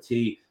it to a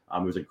T.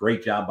 It was a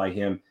great job by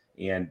him.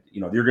 And,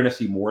 you're going to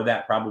see more of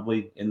that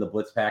probably in the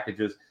blitz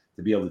packages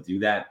to be able to do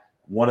that.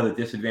 One of the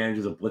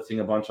disadvantages of blitzing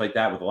a bunch like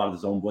that with a lot of the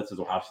zone blitzes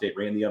Ohio State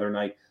ran the other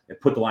night,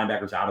 it put the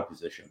linebackers out of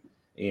position.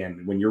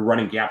 And when you're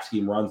running gap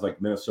scheme runs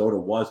like Minnesota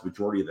was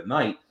majority of the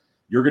night,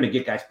 you're going to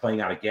get guys playing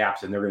out of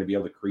gaps and they're going to be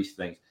able to crease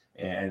things.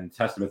 And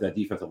testament to that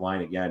defensive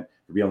line again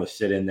to be able to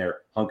sit in there,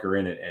 hunker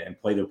in and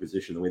play their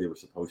position the way they were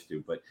supposed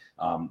to. But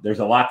there's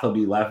a lot to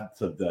be left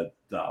to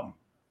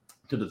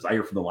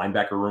desire from the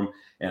linebacker room,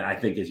 and I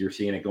think as you're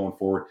seeing it going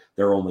forward,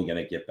 they're only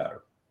going to get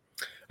better.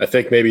 I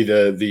think maybe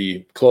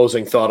the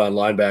closing thought on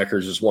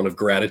linebackers is one of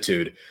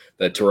gratitude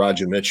that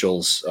Taraja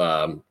Mitchell's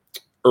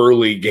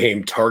early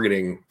game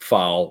targeting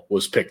foul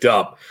was picked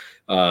up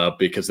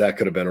because that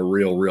could have been a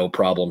real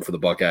problem for the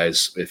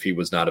Buckeyes if he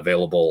was not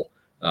available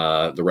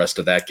the rest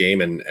of that game.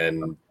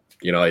 And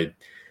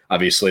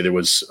obviously there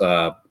was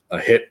a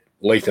hit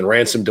Lathan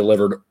Ransom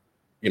delivered,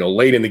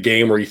 late in the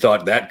game where you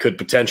thought that could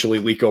potentially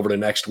leak over to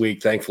next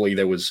week. Thankfully,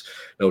 there was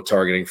no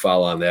targeting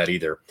foul on that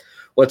either.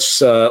 Let's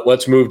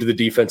move to the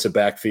defensive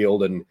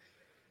backfield. And,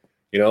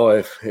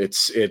 if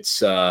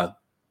it's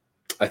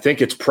I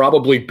think it's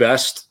probably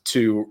best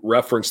to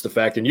reference the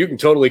fact, and you can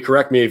totally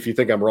correct me if you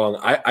think I'm wrong.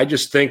 I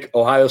just think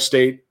Ohio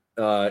State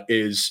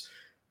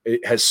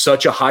it has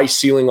such a high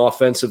ceiling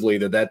offensively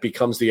that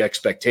becomes the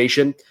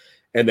expectation,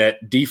 and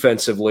that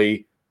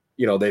defensively,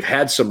 they've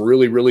had some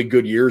really, really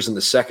good years in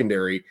the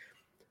secondary,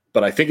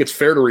 but I think it's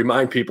fair to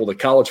remind people that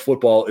college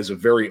football is a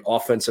very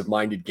offensive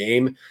minded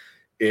game.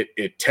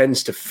 It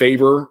tends to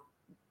favor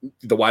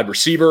the wide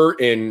receiver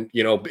in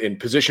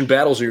position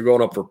battles where you're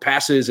going up for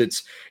passes.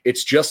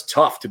 It's just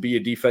tough to be a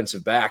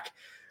defensive back.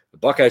 The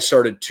Buckeyes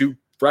started 2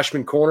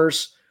 freshman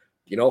corners.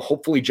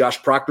 Hopefully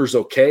Josh Proctor's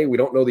okay. We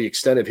don't know the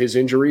extent of his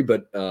injury,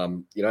 but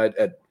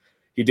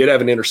he did have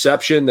an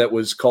interception that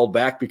was called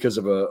back because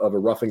of a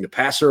roughing the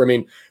passer. I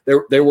mean,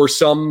 there were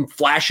some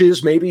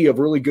flashes maybe of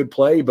really good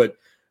play, but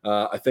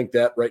I think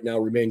that right now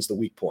remains the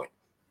weak point.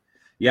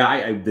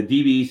 Yeah, the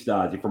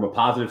DBs, from a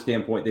positive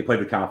standpoint, they play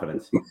with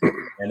confidence.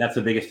 And that's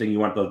the biggest thing you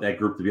want that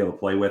group to be able to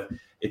play with.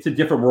 It's a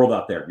different world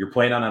out there. You're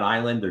playing on an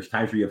island. There's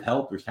times where you have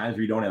help. There's times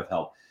where you don't have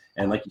help.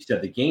 And like you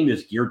said, the game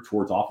is geared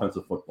towards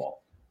offensive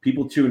football.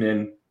 People tune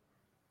in.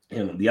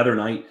 And the other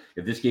night,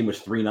 if this game was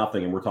 3-0,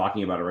 and we're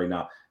talking about it right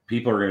now,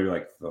 people are going to be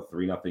like, the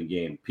 3-0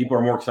 game. People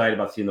are more excited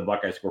about seeing the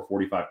Buckeyes score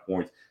 45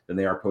 points than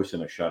they are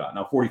posting a shutout.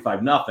 Now,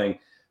 45-0,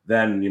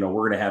 then,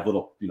 we're going to have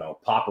little,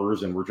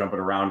 poppers and we're jumping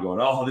around going,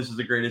 oh, this is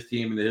the greatest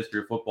team in the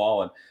history of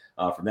football.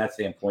 And from that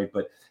standpoint,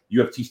 but you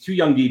have these 2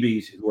 young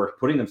DBs who are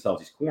putting themselves,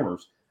 these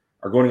corners,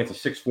 are going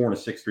against a 6'4" and a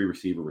 6'3"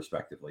 receiver,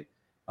 respectively.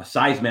 A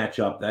size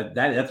matchup,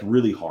 that's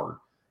really hard.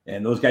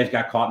 And those guys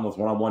got caught in those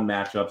one-on-one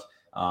matchups,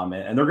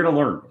 and they're going to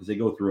learn as they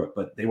go through it.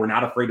 But they were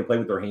not afraid to play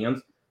with their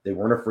hands. They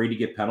weren't afraid to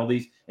get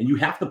penalties. And you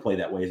have to play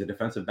that way as a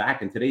defensive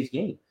back in today's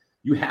game.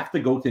 You have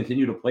to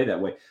continue to play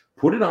that way.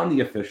 Put it on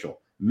the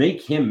official.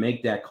 Make him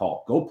make that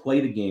call. Go play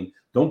the game.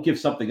 Don't give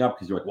something up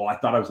because you're like, well, I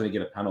thought I was going to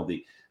get a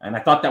penalty. And I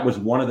thought that was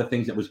one of the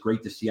things that was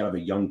great to see out of a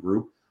young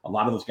group. A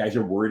lot of those guys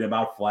are worried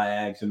about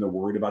flags and they're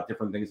worried about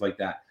different things like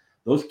that.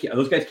 Those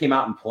guys came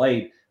out and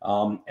played,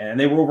 and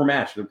they were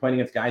overmatched. They're playing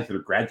against guys that are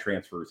grad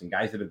transfers and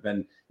guys that have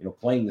been,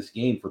 playing this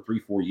game for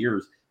 3-4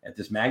 years at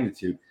this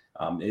magnitude.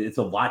 It's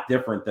a lot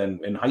different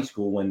than in high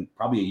school when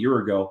probably a year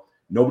ago,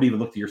 nobody even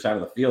looked to your side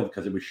of the field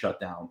because it was shut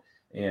down.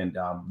 And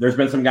there's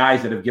been some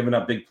guys that have given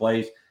up big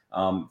plays.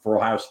 for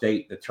Ohio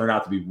State that turned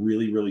out to be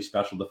really, really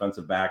special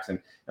defensive backs. And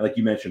like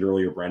you mentioned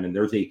earlier, Brendan,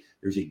 there's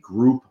a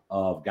group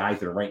of guys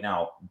that are right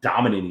now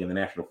dominating in the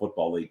National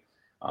Football League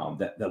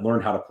that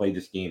learned how to play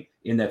this game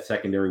in that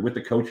secondary with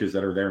the coaches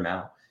that are there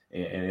now.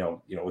 And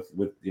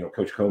with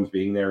Coach Combs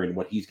being there and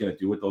what he's going to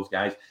do with those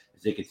guys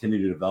as they continue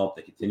to develop,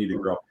 they continue to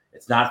grow.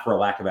 It's not for a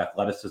lack of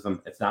athleticism.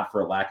 It's not for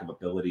a lack of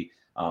ability.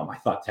 I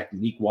thought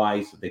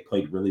technique-wise, they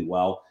played really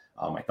well.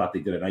 I thought they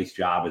did a nice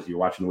job as you're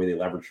watching the way they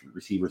leveraged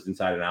receivers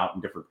inside and out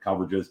in different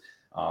coverages.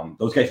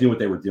 Those guys knew what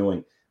they were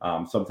doing.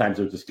 Sometimes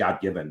they're just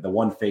God-given. The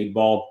one fade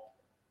ball,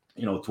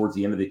 towards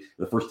the end of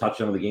the first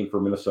touchdown of the game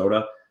for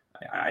Minnesota,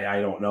 I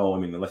don't know. I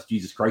mean, unless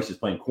Jesus Christ is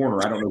playing corner,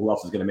 I don't know who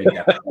else is going to make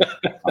that.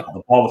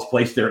 The ball was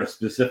placed there in a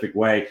specific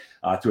way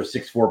to a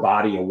 6'4"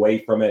 body away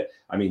from it.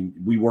 I mean,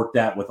 we worked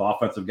that with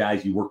offensive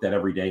guys. You work that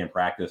every day in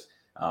practice.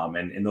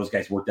 And those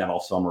guys worked that all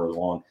summer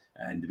long.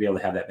 And to be able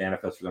to have that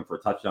manifest for them for a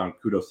touchdown,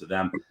 kudos to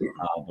them.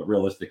 But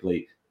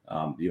realistically,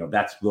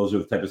 those are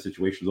the type of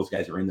situations those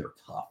guys are in that are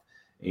tough.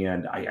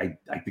 And I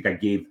think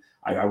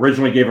I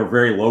originally gave a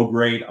very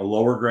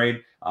lower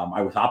grade.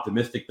 I was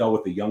optimistic, though,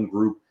 with the young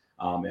group.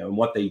 And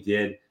what they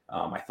did,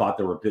 I thought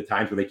there were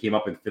times where they came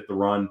up and fit the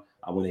run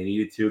when they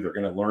needed to. They're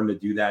going to learn to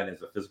do that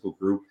as a physical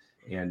group,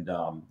 and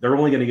they're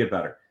only going to get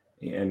better.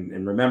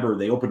 And remember,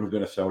 they opened with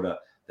Minnesota.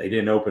 They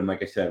didn't open,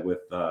 like I said,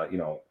 with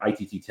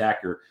ITT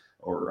Tech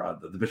or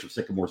the Bishop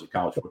Sycamores of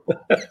college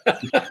football.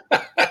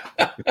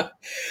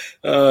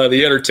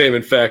 The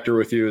entertainment factor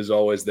with you is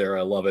always there.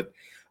 I love it.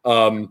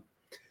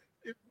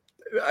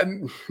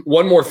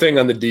 One more thing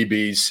on the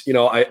DBs.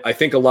 I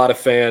think a lot of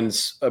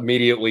fans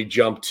immediately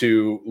jump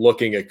to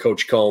looking at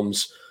Coach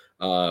Combs.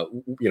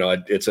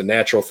 It's a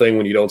natural thing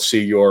when you don't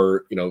see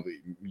your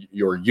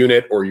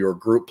unit or your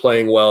group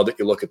playing well that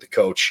you look at the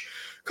coach.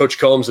 Coach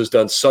Combs has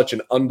done such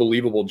an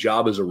unbelievable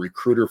job as a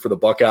recruiter for the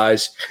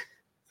Buckeyes.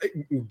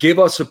 Give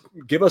us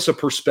a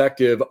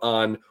perspective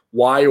on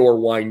why or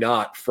why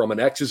not, from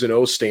an X's and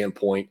O's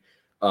standpoint.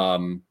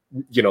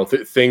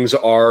 Things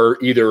are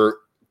either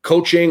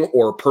coaching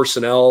or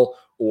personnel,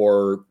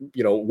 or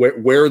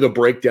where the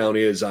breakdown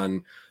is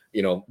on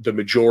the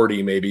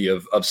majority maybe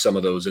of some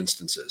of those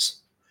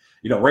instances.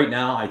 Right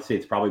now I'd say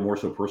it's probably more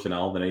so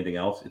personnel than anything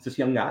else. It's just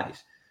young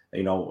guys.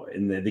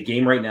 And the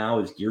game right now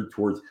is geared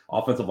towards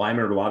offensive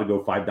linemen are allowed to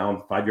go 5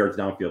 yards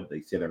downfield.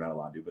 They say they're not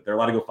allowed to, but they're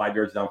allowed to go 5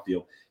 yards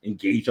downfield,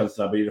 engage on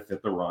somebody to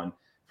fit the run,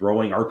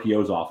 throwing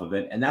RPOs off of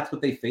it. And that's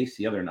what they faced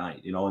the other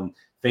night. And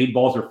fade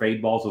balls are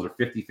fade balls. Those are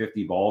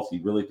 50-50 balls.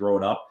 You really throw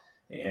it up.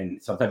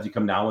 And sometimes you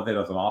come down with it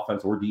as an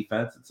offense or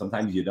defense, and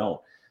sometimes you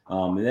don't.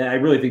 And I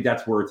really think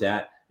that's where it's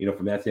at,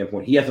 from that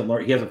standpoint. He hasn't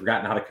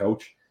forgotten how to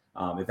coach.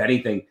 If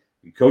anything,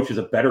 the coach is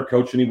a better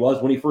coach than he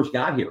was when he first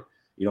got here.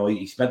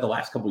 He spent the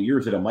last couple of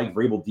years at a Mike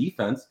Vrabel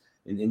defense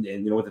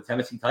and with the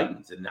Tennessee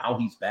Titans. And now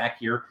he's back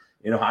here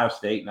in Ohio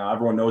State. Now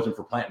everyone knows him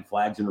for planting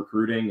flags and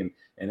recruiting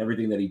and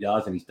everything that he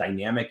does, and he's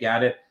dynamic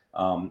at it.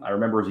 I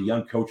remember as a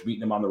young coach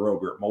meeting him on the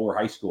road. We were at Moeller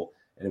High School,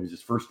 and it was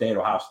his first day at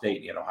Ohio State.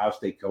 And he had an Ohio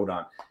State coat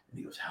on. And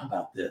he goes, "How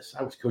about this?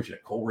 I was coaching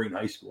at Coleraine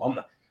High School. I'm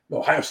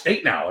Ohio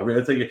State now." I mean,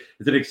 it's an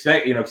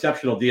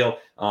exceptional deal.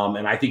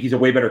 And I think he's a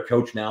way better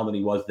coach now than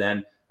he was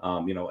then.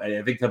 And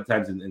I think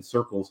sometimes in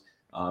circles,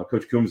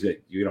 Coach Coombs,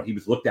 he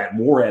was looked at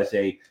more as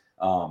just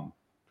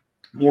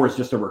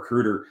a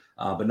recruiter.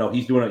 But no,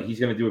 he's going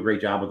to do a great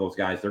job with those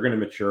guys. They're going to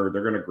mature.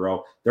 They're going to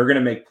grow. They're going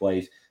to make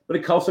plays. But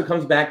it also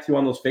comes back to,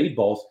 on those fade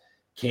balls,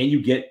 can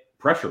you get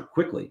pressure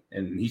quickly?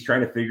 And he's trying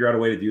to figure out a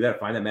way to do that,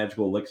 find that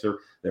magical elixir.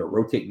 They were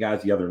rotating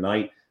guys the other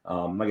night.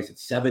 Like I said,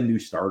 7 new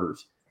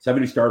starters,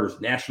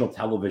 national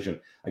television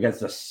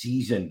against a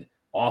seasoned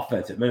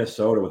offense at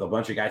Minnesota with a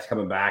bunch of guys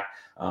coming back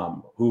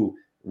who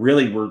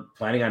really were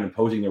planning on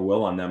imposing their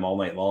will on them all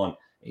night long.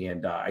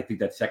 And I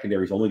think that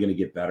secondary is only going to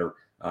get better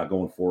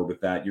going forward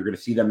with that. You're going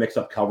to see them mix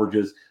up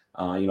coverages,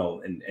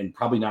 and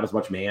probably not as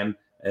much man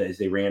as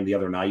they ran the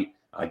other night,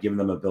 giving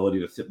them the ability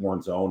to sit more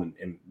in zone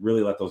and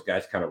really let those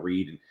guys kind of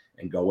read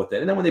and go with it.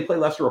 And then when they play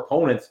lesser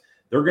opponents,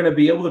 they're going to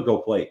be able to go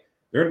play.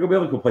 They're going to be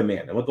able to go play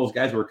man and what those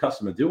guys are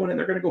accustomed to doing, and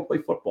they're going to go play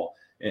football.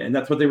 And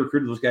that's what they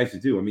recruited those guys to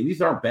do. I mean,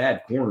 these aren't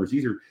bad corners.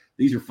 These are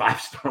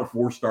 5-star,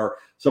 4-star,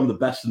 some of the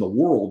best in the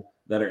world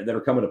that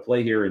are coming to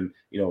play here. And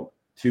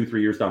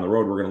 2-3 years down the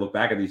road, we're going to look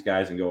back at these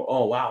guys and go,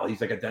 "Oh wow, he's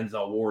like a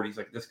Denzel Ward. He's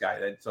like this guy,"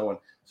 and so on,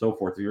 so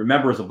forth. So you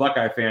remember, as a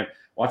Buckeye fan,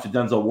 watching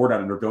Denzel Ward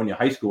out of Nordonia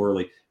High School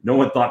early, no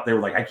one thought, they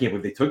were like, "I can't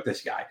believe they took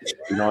this guy,"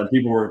 and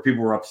people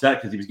were upset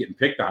because he was getting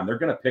picked on. They're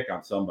going to pick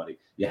on somebody.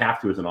 You have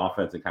to, as an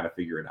offense, and kind of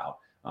figure it out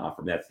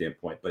from that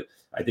standpoint. But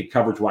I think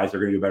coverage-wise, they're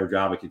going to do a better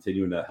job of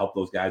continuing to help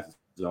those guys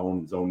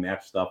zone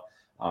match stuff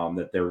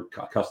that they're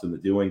accustomed to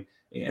doing,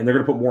 and they're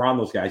going to put more on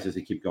those guys as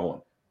they keep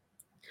going.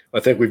 I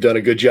think we've done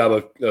a good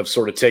job of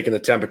sort of taking the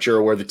temperature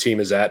of where the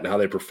team is at and how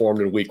they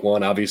performed in week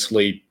 1.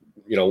 Obviously,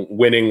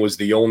 winning was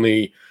the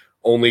only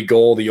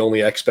goal, the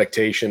only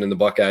expectation, and the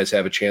Buckeyes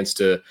have a chance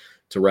to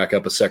rack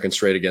up a second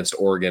straight against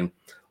Oregon.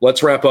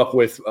 Let's wrap up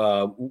with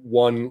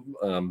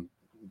one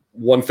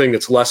thing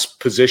that's less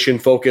position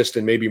focused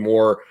and maybe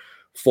more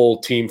full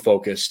team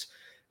focused.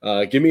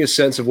 Give me a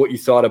sense of what you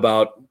thought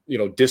about,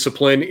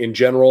 discipline in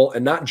general,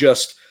 and not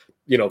just,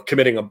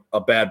 committing a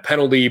bad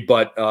penalty,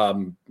 but,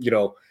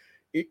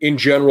 in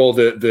general,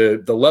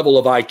 the level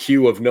of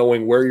IQ of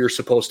knowing where you're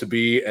supposed to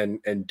be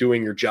and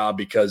doing your job,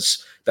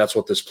 because that's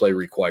what this play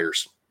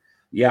requires.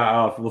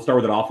 Yeah, we'll start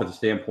with an offensive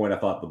standpoint. I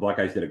thought the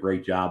Buckeyes did a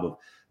great job of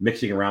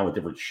mixing around with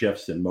different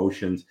shifts and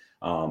motions.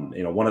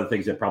 One of the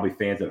things that probably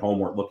fans at home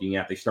weren't looking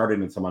at, they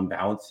started in some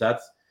unbalanced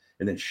sets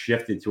and then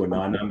shifted to a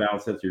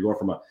non-unbalanced set. So you're going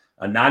from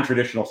a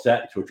non-traditional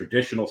set to a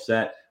traditional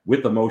set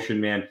with the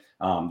motion, man.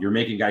 You're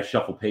making guys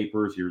shuffle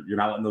papers. You're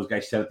not letting those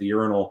guys set at the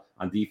urinal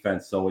on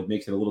defense. So it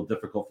makes it a little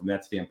difficult from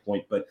that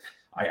standpoint. But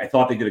I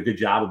thought they did a good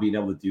job of being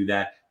able to do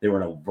that. They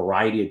were in a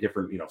variety of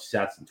different,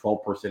 sets and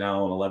 12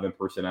 personnel and 11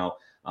 personnel,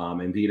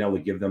 and being able to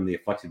give them the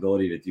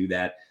flexibility to do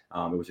that.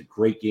 It was a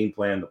great game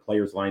plan. The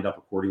players lined up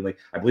accordingly.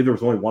 I believe there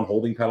was only one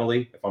holding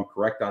penalty, if I'm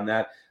correct on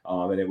that.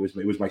 And it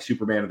was my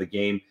Superman of the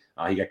game.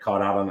 He got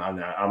caught out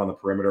on the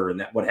perimeter. And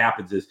that what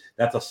happens is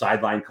that's a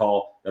sideline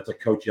call. That's a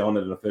coach yelling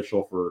at an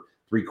official for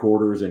 3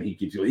 quarters, and he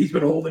keeps going, he's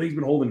been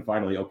holding.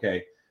 Finally,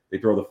 okay, they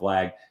throw the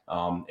flag.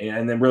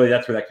 And then really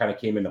that's where that kind of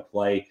came into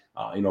play,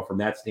 from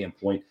that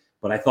standpoint.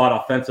 But I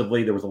thought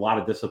offensively there was a lot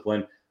of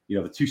discipline.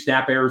 The 2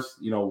 snap errors,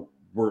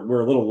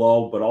 were a little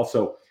low, but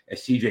also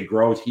as CJ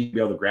grows, he'd be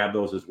able to grab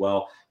those as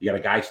well. You got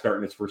a guy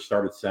starting his first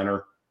start at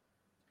center,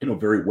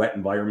 very wet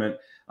environment.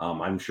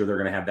 I'm sure they're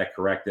going to have that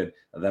corrected.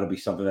 That'll be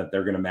something that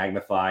they're going to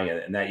magnify.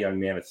 And that young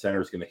man at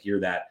center is going to hear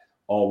that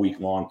all week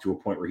long, to a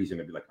point where he's going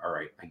to be like, all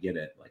right, I get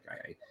it. Like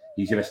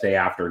he's going to stay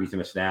after, he's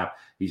going to snap.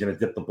 He's going to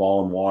dip the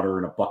ball in water,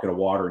 in a bucket of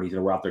water, and he's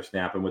going to go out there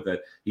snapping with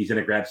it. He's going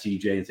to grab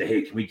CJ and say,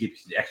 hey, can we get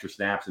extra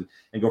snaps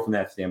and go from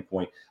that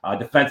standpoint.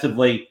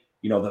 Defensively,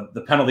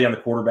 the penalty on the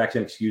quarterback's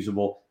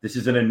inexcusable. This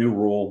isn't a new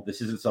rule.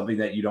 This isn't something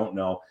that you don't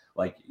know.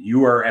 Like,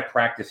 you are at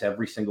practice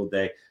every single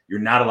day. You're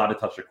not allowed to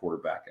touch the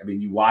quarterback. I mean,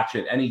 you watch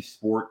it, any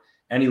sport,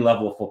 any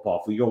level of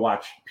football. If we go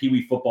watch Pee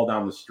Wee football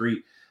down the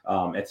street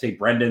at, say,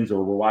 Brendan's,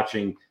 or we're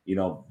watching,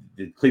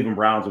 the Cleveland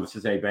Browns or the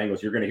Cincinnati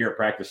Bengals, you're going to hear at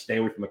practice, stay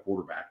away from the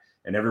quarterback,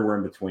 and everywhere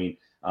in between.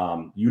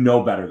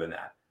 Better than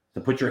that.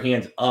 To put your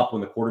hands up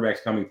when the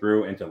quarterback's coming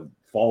through and to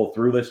follow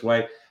through this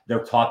way,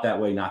 they're taught that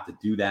way not to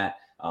do that.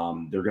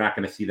 They're not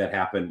going to see that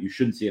happen. You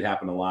shouldn't see it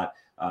happen a lot,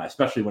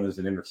 especially when there's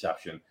an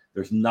interception.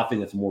 There's nothing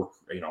that's more,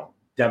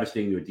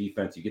 devastating to a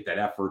defense. You get that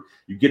effort.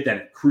 You get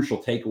that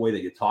crucial takeaway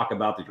that you talk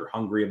about, that you're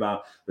hungry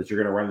about, that you're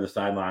going to run to the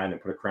sideline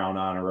and put a crown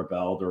on, or a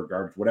belt, or a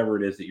garbage, whatever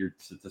it is that you're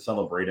to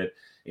celebrate it.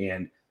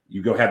 And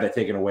you go have that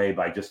taken away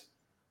by just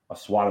a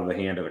swat of the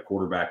hand of the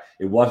quarterback.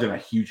 It wasn't a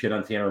huge hit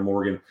on Tanner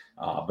Morgan,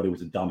 but it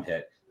was a dumb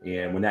hit.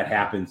 And when that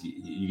happens,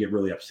 you get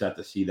really upset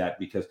to see that,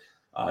 because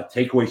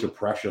takeaways are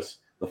precious.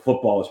 The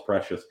football is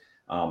precious.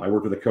 I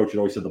worked with a coach that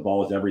always said the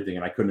ball is everything,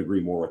 and I couldn't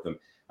agree more with him.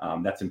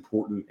 That's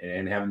important,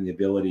 and having the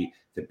ability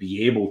to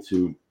be able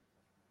to,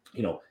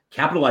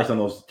 capitalize on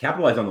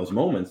those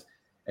moments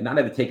and not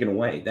have it taken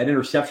away. That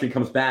interception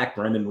comes back,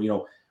 Brendan.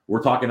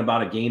 We're talking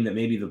about a game that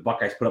maybe the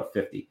Buckeyes put up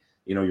 50.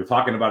 You're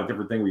talking about a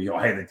different thing where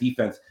hey, the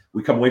defense,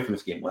 we come away from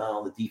this game.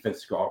 Well, the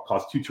defense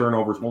caused 2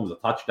 turnovers. One was a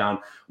touchdown.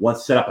 One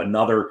set up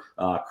another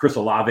Chris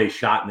Olave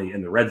shot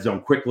in the red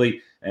zone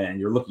quickly. And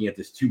you're looking at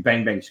this 2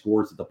 bang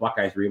scores that the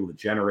Buckeyes were able to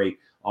generate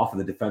off of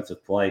the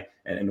defensive play,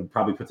 and it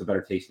probably puts a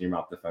better taste in your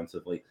mouth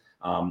defensively.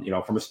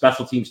 From a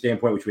special team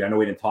standpoint, which I know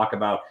we didn't talk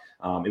about,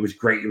 it was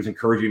great. It was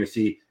encouraging to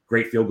see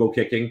great field goal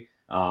kicking,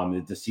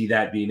 to see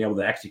that being able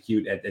to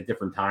execute at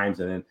different times.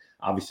 And then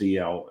obviously,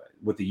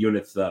 with the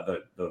units,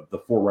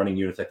 the 4 running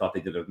units, I thought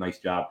they did a nice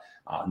job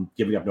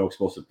giving up no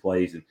explosive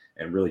plays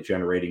and really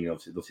generating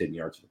those hidden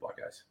yards for the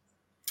Buckeyes.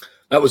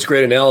 That was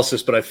great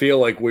analysis, but I feel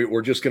like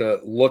we're just going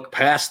to look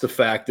past the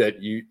fact that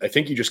I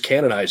think you just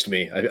canonized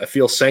me. I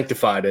feel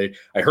sanctified.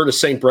 I heard of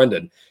St.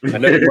 Brendan. I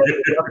never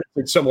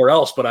read somewhere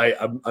else, but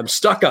I'm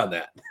stuck on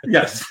that.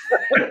 Yes.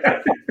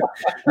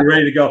 You're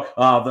ready to go.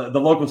 The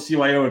local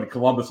CYO in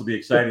Columbus will be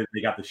excited.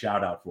 They got the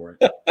shout out for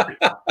it.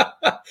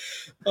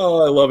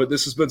 Oh, I love it.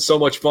 This has been so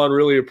much fun.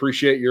 Really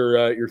appreciate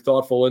your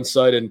thoughtful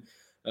insight and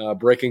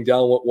breaking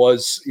down what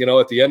was,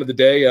 at the end of the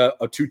day, a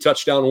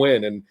 2-touchdown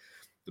win. And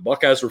the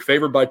Buckeyes were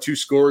favored by 2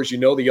 scores.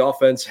 The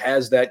offense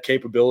has that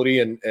capability,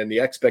 and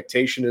the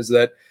expectation is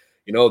that,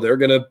 they're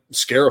going to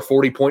scare a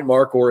 40-point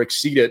mark or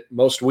exceed it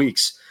most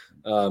weeks.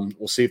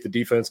 We'll see if the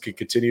defense can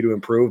continue to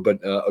improve, but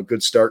a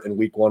good start in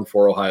week 1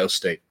 for Ohio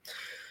State.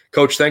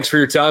 Coach, thanks for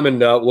your time, and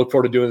we'll look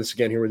forward to doing this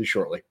again here with you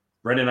shortly.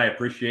 Brendan, I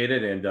appreciate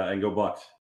it, and go Bucks.